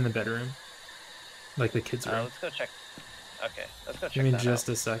put it in the bedroom. Like the kids' room. Let's go check. Okay, let's go check Give me that just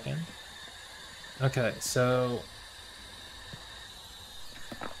out. a second. Okay, so...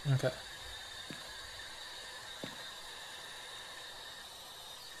 Okay.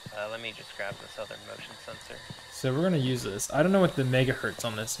 Let me just grab this other motion sensor. So we're gonna use this. I don't know what the megahertz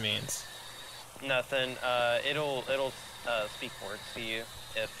on this means. Nothing. It'll speak words to you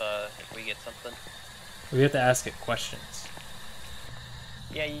if we get something. We have to ask it questions.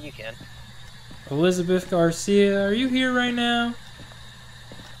 Yeah, you can. Elizabeth Garcia, are you here right now?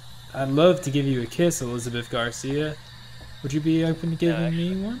 I'd love to give you a kiss, Elizabeth Garcia. Would you be open to giving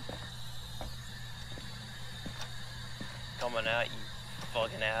me one? Coming out, you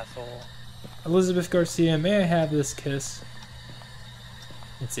fucking asshole. Elizabeth Garcia, may I have this kiss?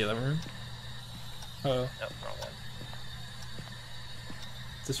 It's the other room. Uh-oh. Nope, wrong one.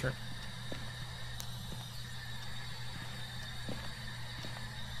 It's this room.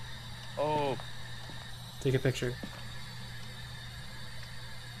 Oh, Take a picture.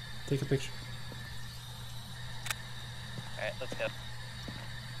 Take a picture. alright, let's go.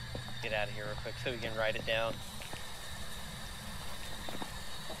 Get out of here real quick so we can write it down.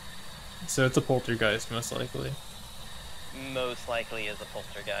 So it's a poltergeist, most likely. Most likely is a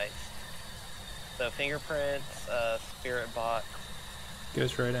poltergeist. So fingerprints, spirit box.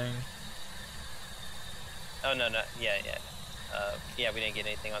 Ghostwriting. Oh no, yeah. Yeah, we didn't get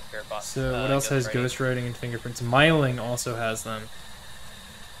anything on spirit box. So what else has ghostwriting and fingerprints? Myling also has them.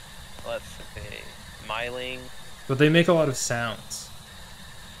 Let's see. Myling. But they make a lot of sounds.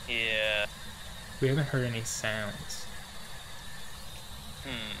 Yeah. We haven't heard any sounds.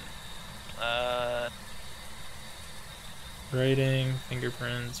 Writing,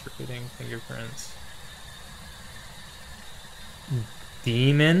 fingerprints, writing, fingerprints.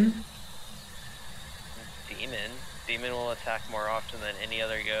 Demon? Demon will attack more often than any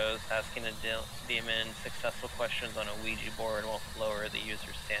other ghost. Asking a demon successful questions on a Ouija board won't lower the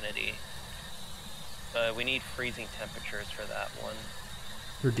user's sanity. But we need freezing temperatures for that one.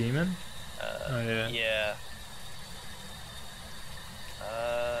 For demon? Oh yeah. Yeah.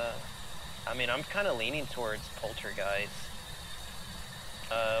 I mean, I'm kind of leaning towards poltergeist.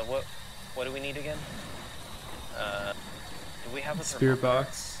 What do we need again? Do we have a Spirit thermometer?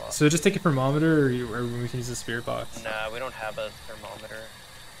 box. Fuck. So just take a thermometer, or we can use the spirit box. Nah, we don't have a thermometer.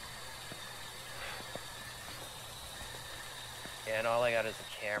 Yeah, and all I got is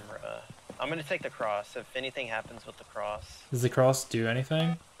a camera. I'm gonna take the cross. If anything happens with the cross. Does the cross do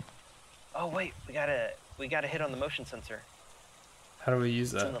anything? Oh wait, we gotta hit on the motion sensor. How do we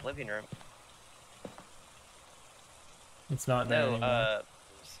use It's in that? the living room. It's not there No, anymore.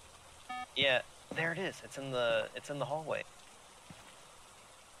 yeah, there it is. It's in the hallway.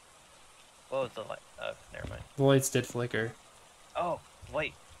 What was the light? Oh, never mind. The lights did flicker. Oh,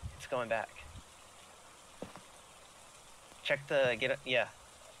 wait, it's going back. Check the yeah.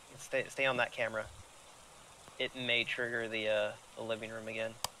 Stay on that camera. It may trigger the living room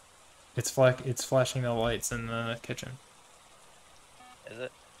again. It's flashing the lights in the kitchen. Is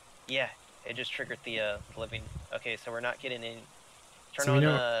it? Yeah, it just triggered the living. Okay, so we're not getting in. Turn So we on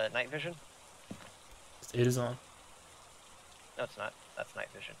know- night vision. It is on. No, it's not. That's night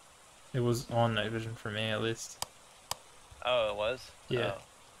vision. It was on night vision for me, at least. Oh, it was? Yeah.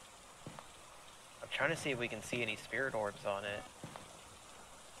 Oh. I'm trying to see if we can see any spirit orbs on it.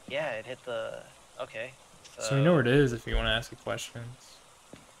 Yeah, it hit the... Okay. So we know where it is if you want to ask it questions.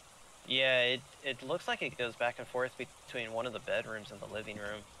 Yeah, it looks like it goes back and forth between one of the bedrooms and the living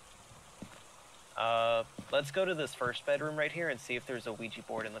room. Let's go to this first bedroom right here and see if there's a Ouija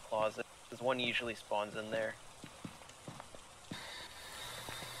board in the closet, because one usually spawns in there.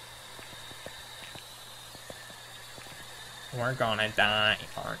 We're gonna die,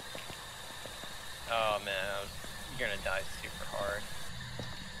 aren't Oh man, you're gonna die super hard.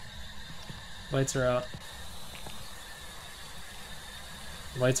 Lights are out.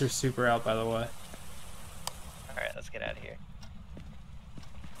 Lights are super out, by the way. Alright, let's get out of here.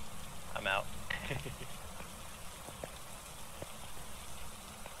 I'm out.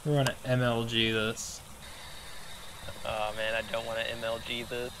 We're gonna MLG this. Oh man, I don't want to MLG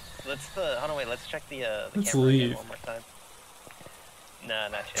this. Hold on, wait, let's check the Let's camera again leave. one more time. Nah,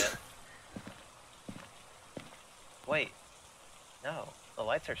 not yet. Wait. No, the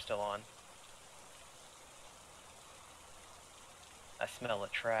lights are still on. I smell a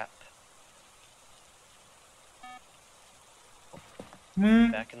trap.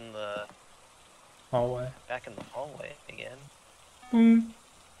 Boom. Back in the Hallway. hallway again. Boom.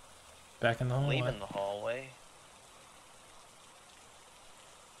 Back in the hallway. Leaving the hallway.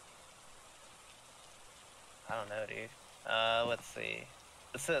 I don't know, dude. Let's see.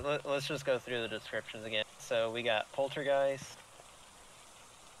 Let's just go through the descriptions again. So we got poltergeist.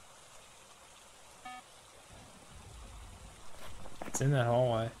 It's in that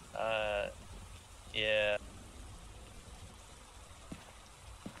hallway. Yeah.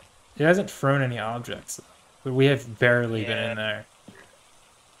 It hasn't thrown any objects, but we have barely been Yeah. in there.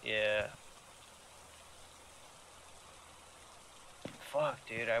 Yeah. Fuck,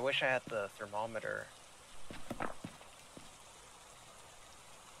 dude. I wish I had the thermometer.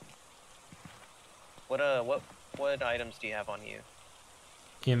 What items do you have on you?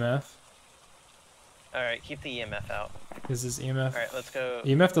 EMF. All right, keep the EMF out. This is EMF. All right, let's go.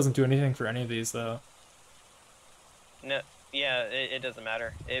 EMF doesn't do anything for any of these, though. No, yeah, it doesn't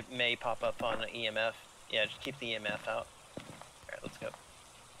matter. It may pop up on EMF. Yeah, just keep the EMF out. All right, let's go.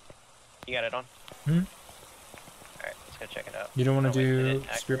 You got it on? Hmm? All right, let's go check it out. You don't want Oh, to wait, do did it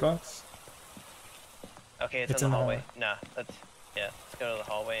spirit activate? box? Okay, it's in the hallway. Nah, let's go to the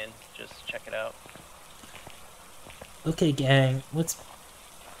hallway and just check it out. Okay, gang. Let's.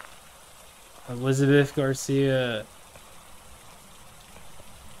 Elizabeth Garcia.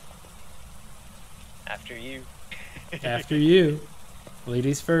 After you. After you.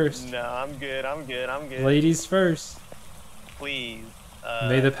 Ladies first. No, I'm good. I'm good. I'm good. Ladies first. Please.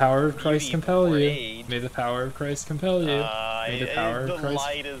 May the power of Christ be compel you. prayed. May the power of Christ compel you. May the power The of Christ.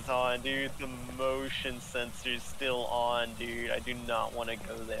 light is on, dude. The motion sensor's still on, dude. I do not want to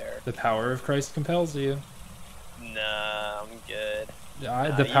go there. The power of Christ compels you. Nah, I'm good.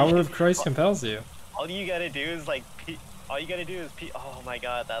 The power of Christ compels you. All you gotta do is like, all you gotta do is oh my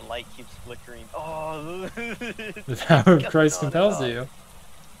god, that light keeps flickering. Oh, The power of Christ compels you.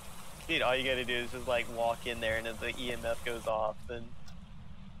 Dude, all you gotta do is just like walk in there and if the EMF goes off, then.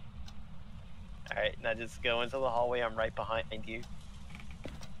 Alright, now just go into the hallway, I'm right behind you.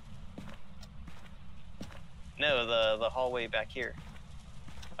 No, the hallway back here.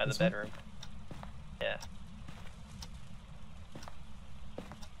 By the This one? bedroom. Yeah.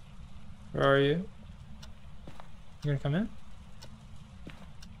 Where are you? You gonna come in?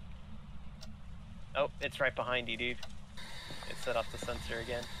 Oh, it's right behind you, dude. It set off the sensor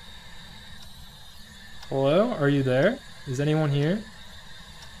again. Hello? Are you there? Is anyone here?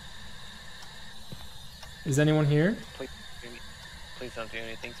 Is anyone here? Please hear me. Please don't do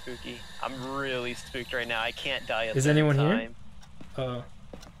anything spooky. I'm really spooked right now. I can't die a Is third anyone here? time.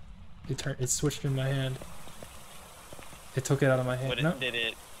 It switched in my hand. It took it out of my hand. What No. did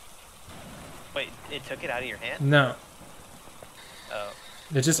it? Wait, it took it out of your hand? No. Oh.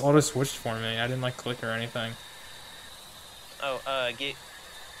 It just auto switched for me. I didn't like click or anything. Oh,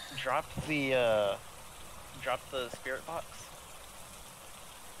 drop the spirit box.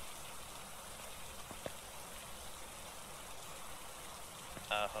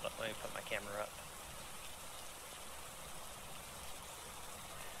 Hold up, let me put my camera up.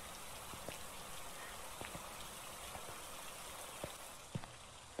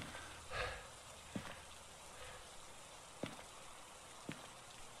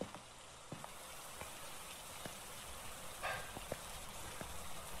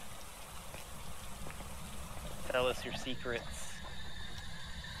 Tell us your secrets.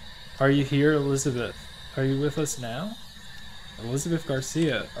 Are you here, Elizabeth? Are you with us now? Elizabeth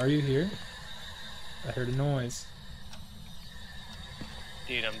Garcia, are you here? I heard a noise.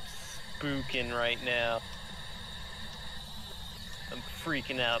 Dude, I'm spooking right now. I'm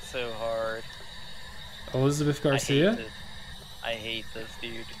freaking out so hard. Elizabeth Garcia? I hate this,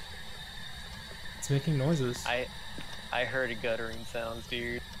 dude. It's making noises. I heard guttering sounds,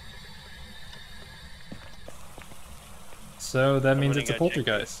 dude. So that means gonna it's a go check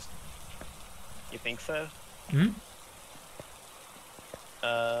poltergeist. You think so? Hmm?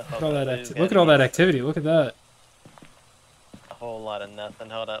 Hold Look up, at there's look at all gotta that be activity. Look at that. a whole lot of nothing.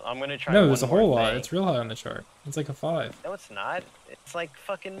 Hold up, I'm gonna try. No, there's a one whole more lot. thing. It's real high on the chart. It's like a 5. No, it's not. It's like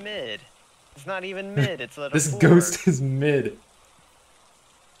fucking mid. It's not even mid. It's a This 4. ghost is mid.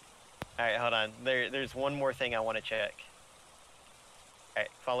 All right, hold on. There's one more thing I want to check. All right,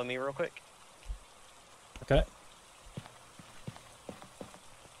 follow me real quick. Okay.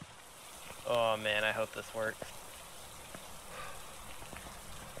 Oh man, I hope this works.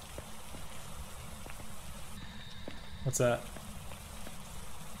 What's that?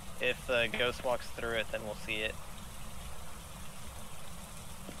 If the ghost walks through it, then we'll see it.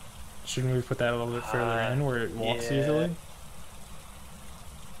 Shouldn't we put that a little bit further in where it walks yeah. usually?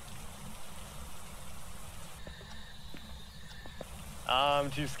 I'm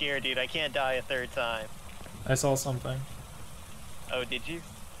too scared, dude. I can't die a third time. I saw something. Oh, did you?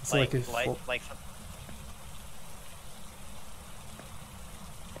 It's like a like some...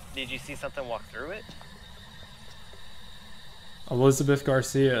 Did you see something walk through it? Elizabeth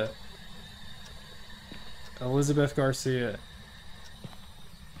Garcia. Elizabeth Garcia.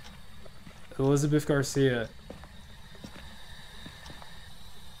 Elizabeth Garcia.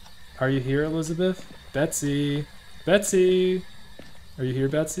 Are you here, Elizabeth? Betsy. Betsy. Are you here,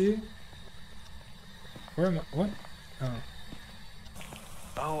 Betsy? Where am I? What? Oh.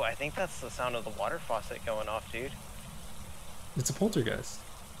 Oh, I think that's the sound of the water faucet going off, dude. It's a poltergeist.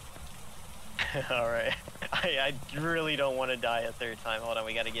 Alright. I really don't want to die a third time. Hold on,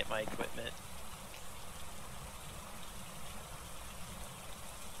 we gotta get my equipment.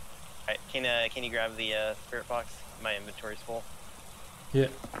 Alright, can you grab the spirit box? My inventory's full. Yeah.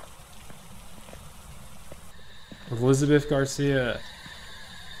 Elizabeth Garcia.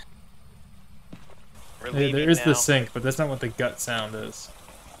 We're Hey, leaving there is now. the sink, but that's not what the gut sound is.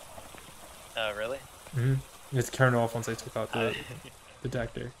 Oh, really? It's turned off once I took out the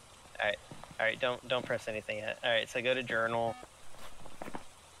detector. Alright, don't press anything yet. Alright, so go to journal.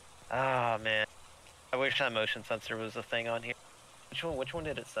 Ah, man. I wish that motion sensor was a thing on here. Which one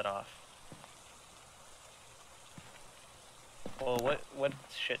did it set off? Well, what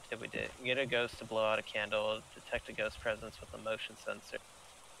shit did we do? Get a ghost to blow out a candle, detect a ghost presence with a motion sensor.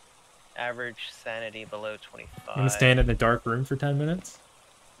 Average sanity below 25. I'm gonna stand in a dark room for 10 minutes?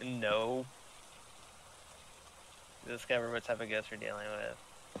 No. Discover what type of ghost we're dealing with.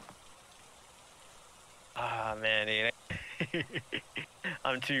 Ah, man, dude.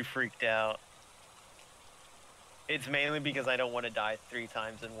 I'm too freaked out. It's mainly because I don't want to die 3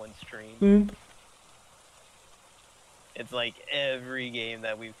 times in one stream. Boom. It's like every game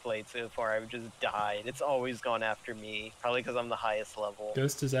that we've played so far, I've just died. It's always gone after me. Probably because I'm the highest level.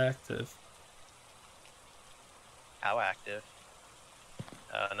 Ghost is active. How active?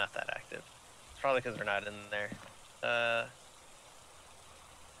 Not that active. It's probably because we're not in there.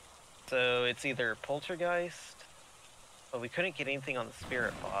 So it's either poltergeist, but we couldn't get anything on the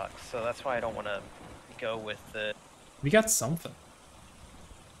spirit box, so that's why I don't want to go with the... We got something.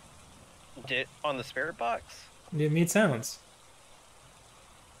 On the spirit box? It made sounds.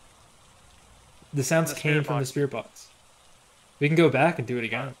 The sounds The came spirit from the box. spirit box. We can go back and do it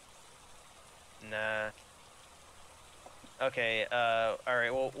again. Nah. Okay,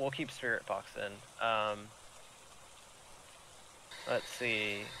 alright, we'll keep spirit box in. Let's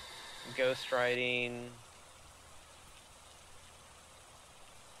see. Ghost riding.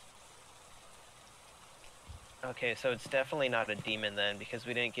 Okay, so it's definitely not a demon then, because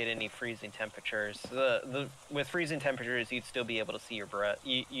we didn't get any freezing temperatures. With freezing temperatures, you'd still be able to see your breath.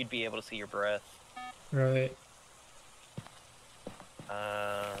 You'd be able to see your breath. Right.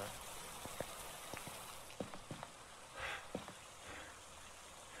 I'm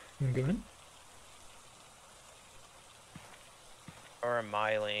going. Or a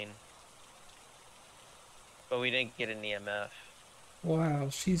myelane. But we didn't get an EMF. Wow,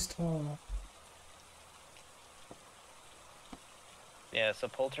 she's tall. Yeah, so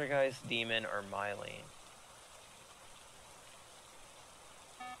poltergeist, demon, or myelane.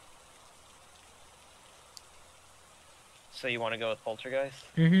 So you want to go with poltergeist?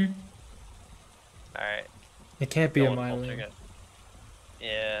 Mm-hmm. Alright. It can't be a Going myelane.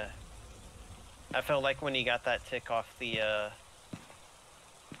 Yeah. I felt like when you got that tick off the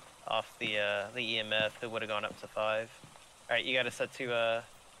EMF, it would have gone up to 5. Alright, you got it set to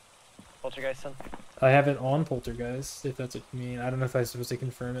poltergeist then? I have it on poltergeist, if that's what you mean. I don't know if I'm supposed to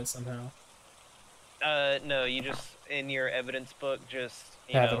confirm it somehow. No, you just, in your evidence book, just,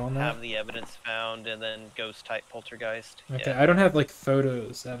 Have it on that? have the evidence found and then ghost type poltergeist. Okay, Yeah. I don't have like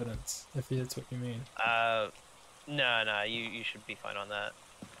photos evidence, if that's what you mean. No, you should be fine on that.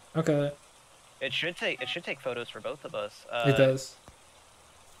 Okay. It should take photos for both of us. It does.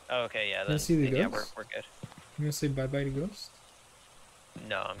 Oh, okay, yeah, You then, see the yeah, ghost? we're good. You gonna say bye-bye to ghost?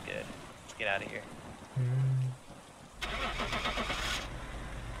 No, I'm good. Let's get out of here.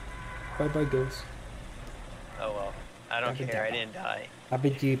 Bye-bye ghost. Oh well. I don't care, I didn't die.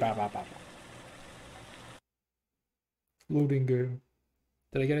 Bye-bye. Loading go.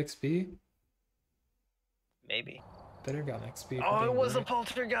 Did I get XP? Maybe. Better got an XP. Oh, it was a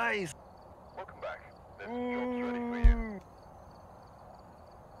poltergeist! Welcome back. There's some jobs ready for you.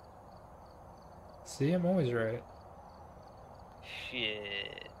 See, I'm always right.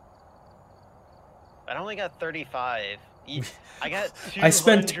 Shit. I only got 35. I got 200 I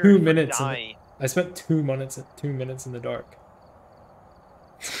spent 2 minutes. dying. I spent 2 minutes. 2 minutes in the dark.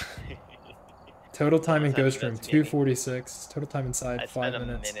 Total time in ghost room 246. Total time inside I 5 spent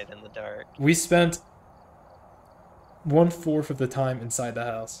minutes. a minute in the dark. We spent 1/4 of the time inside the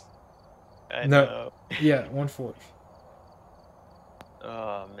house. I know. Yeah, 1/4.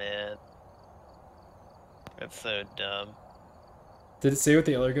 Oh man. That's so dumb. Did it say what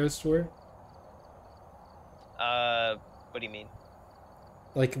the other ghosts were? What do you mean?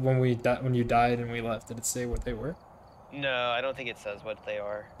 Like when you died and we left, did it say what they were? No, I don't think it says what they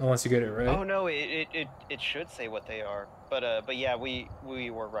are. Unless you get it right. Oh no, it should say what they are. But yeah, we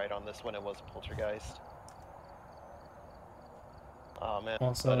were right on this one. It was poltergeist. Oh man.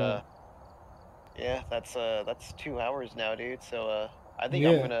 Also, but yeah, that's 2 hours now, dude. So I think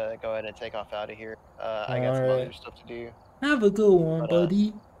I'm gonna go ahead and take off out of here. I got some other stuff to do. Have a good one,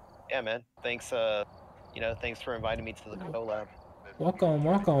 buddy. Yeah, man. Thanks. Thanks for inviting me to the collab. Walk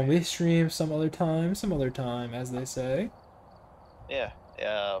on. We stream some other time, as they say. Yeah.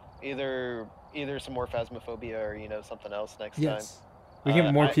 Either some more Phasmophobia or something else next time. We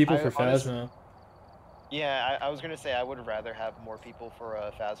get more people for Phasmo. Yeah, I was gonna say I would rather have more people for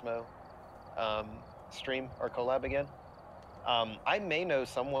Phasmo stream or collab again. I may know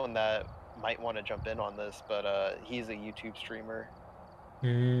someone that might want to jump in on this, but he's a YouTube streamer.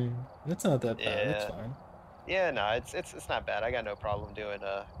 That's not that bad. Yeah. That's fine. Yeah, no, it's not bad. I got no problem doing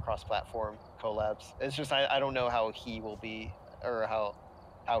cross-platform collabs. It's just I don't know how he will be or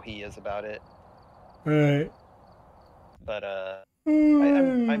how he is about it. Right. But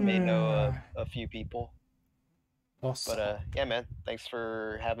I may know a few people. Awesome. But yeah, man, thanks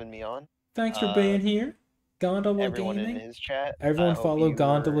for having me on. Thanks for being here. Gondola everyone Gaming. in his chat. Everyone follow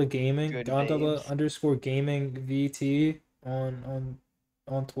Gondola Gaming. good Gondola_gaming VT on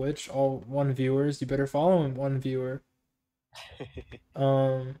Twitch. All 1 viewers. You better follow him, 1 viewer.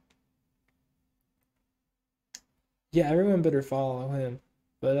 Yeah, everyone better follow him.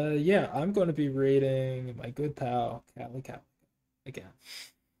 But yeah, I'm going to be raiding my good pal Cali again.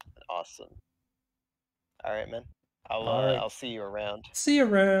 Awesome. All right, man. I'll see you around. See you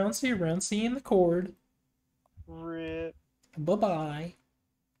around. See you in the cord. Rip. Bye-bye.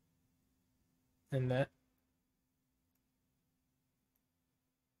 And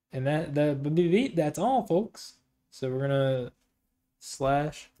that's all, folks. So we're gonna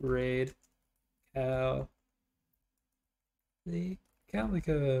 /raid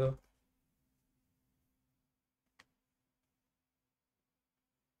Calico.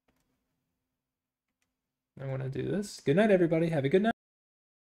 I want to do this. Good night, everybody. Have a good night.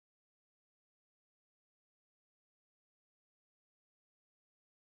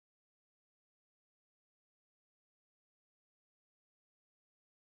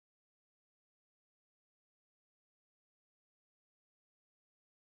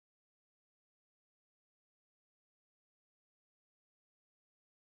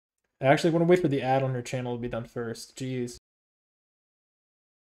 I actually want to wait for the ad on her channel to be done first. Jeez.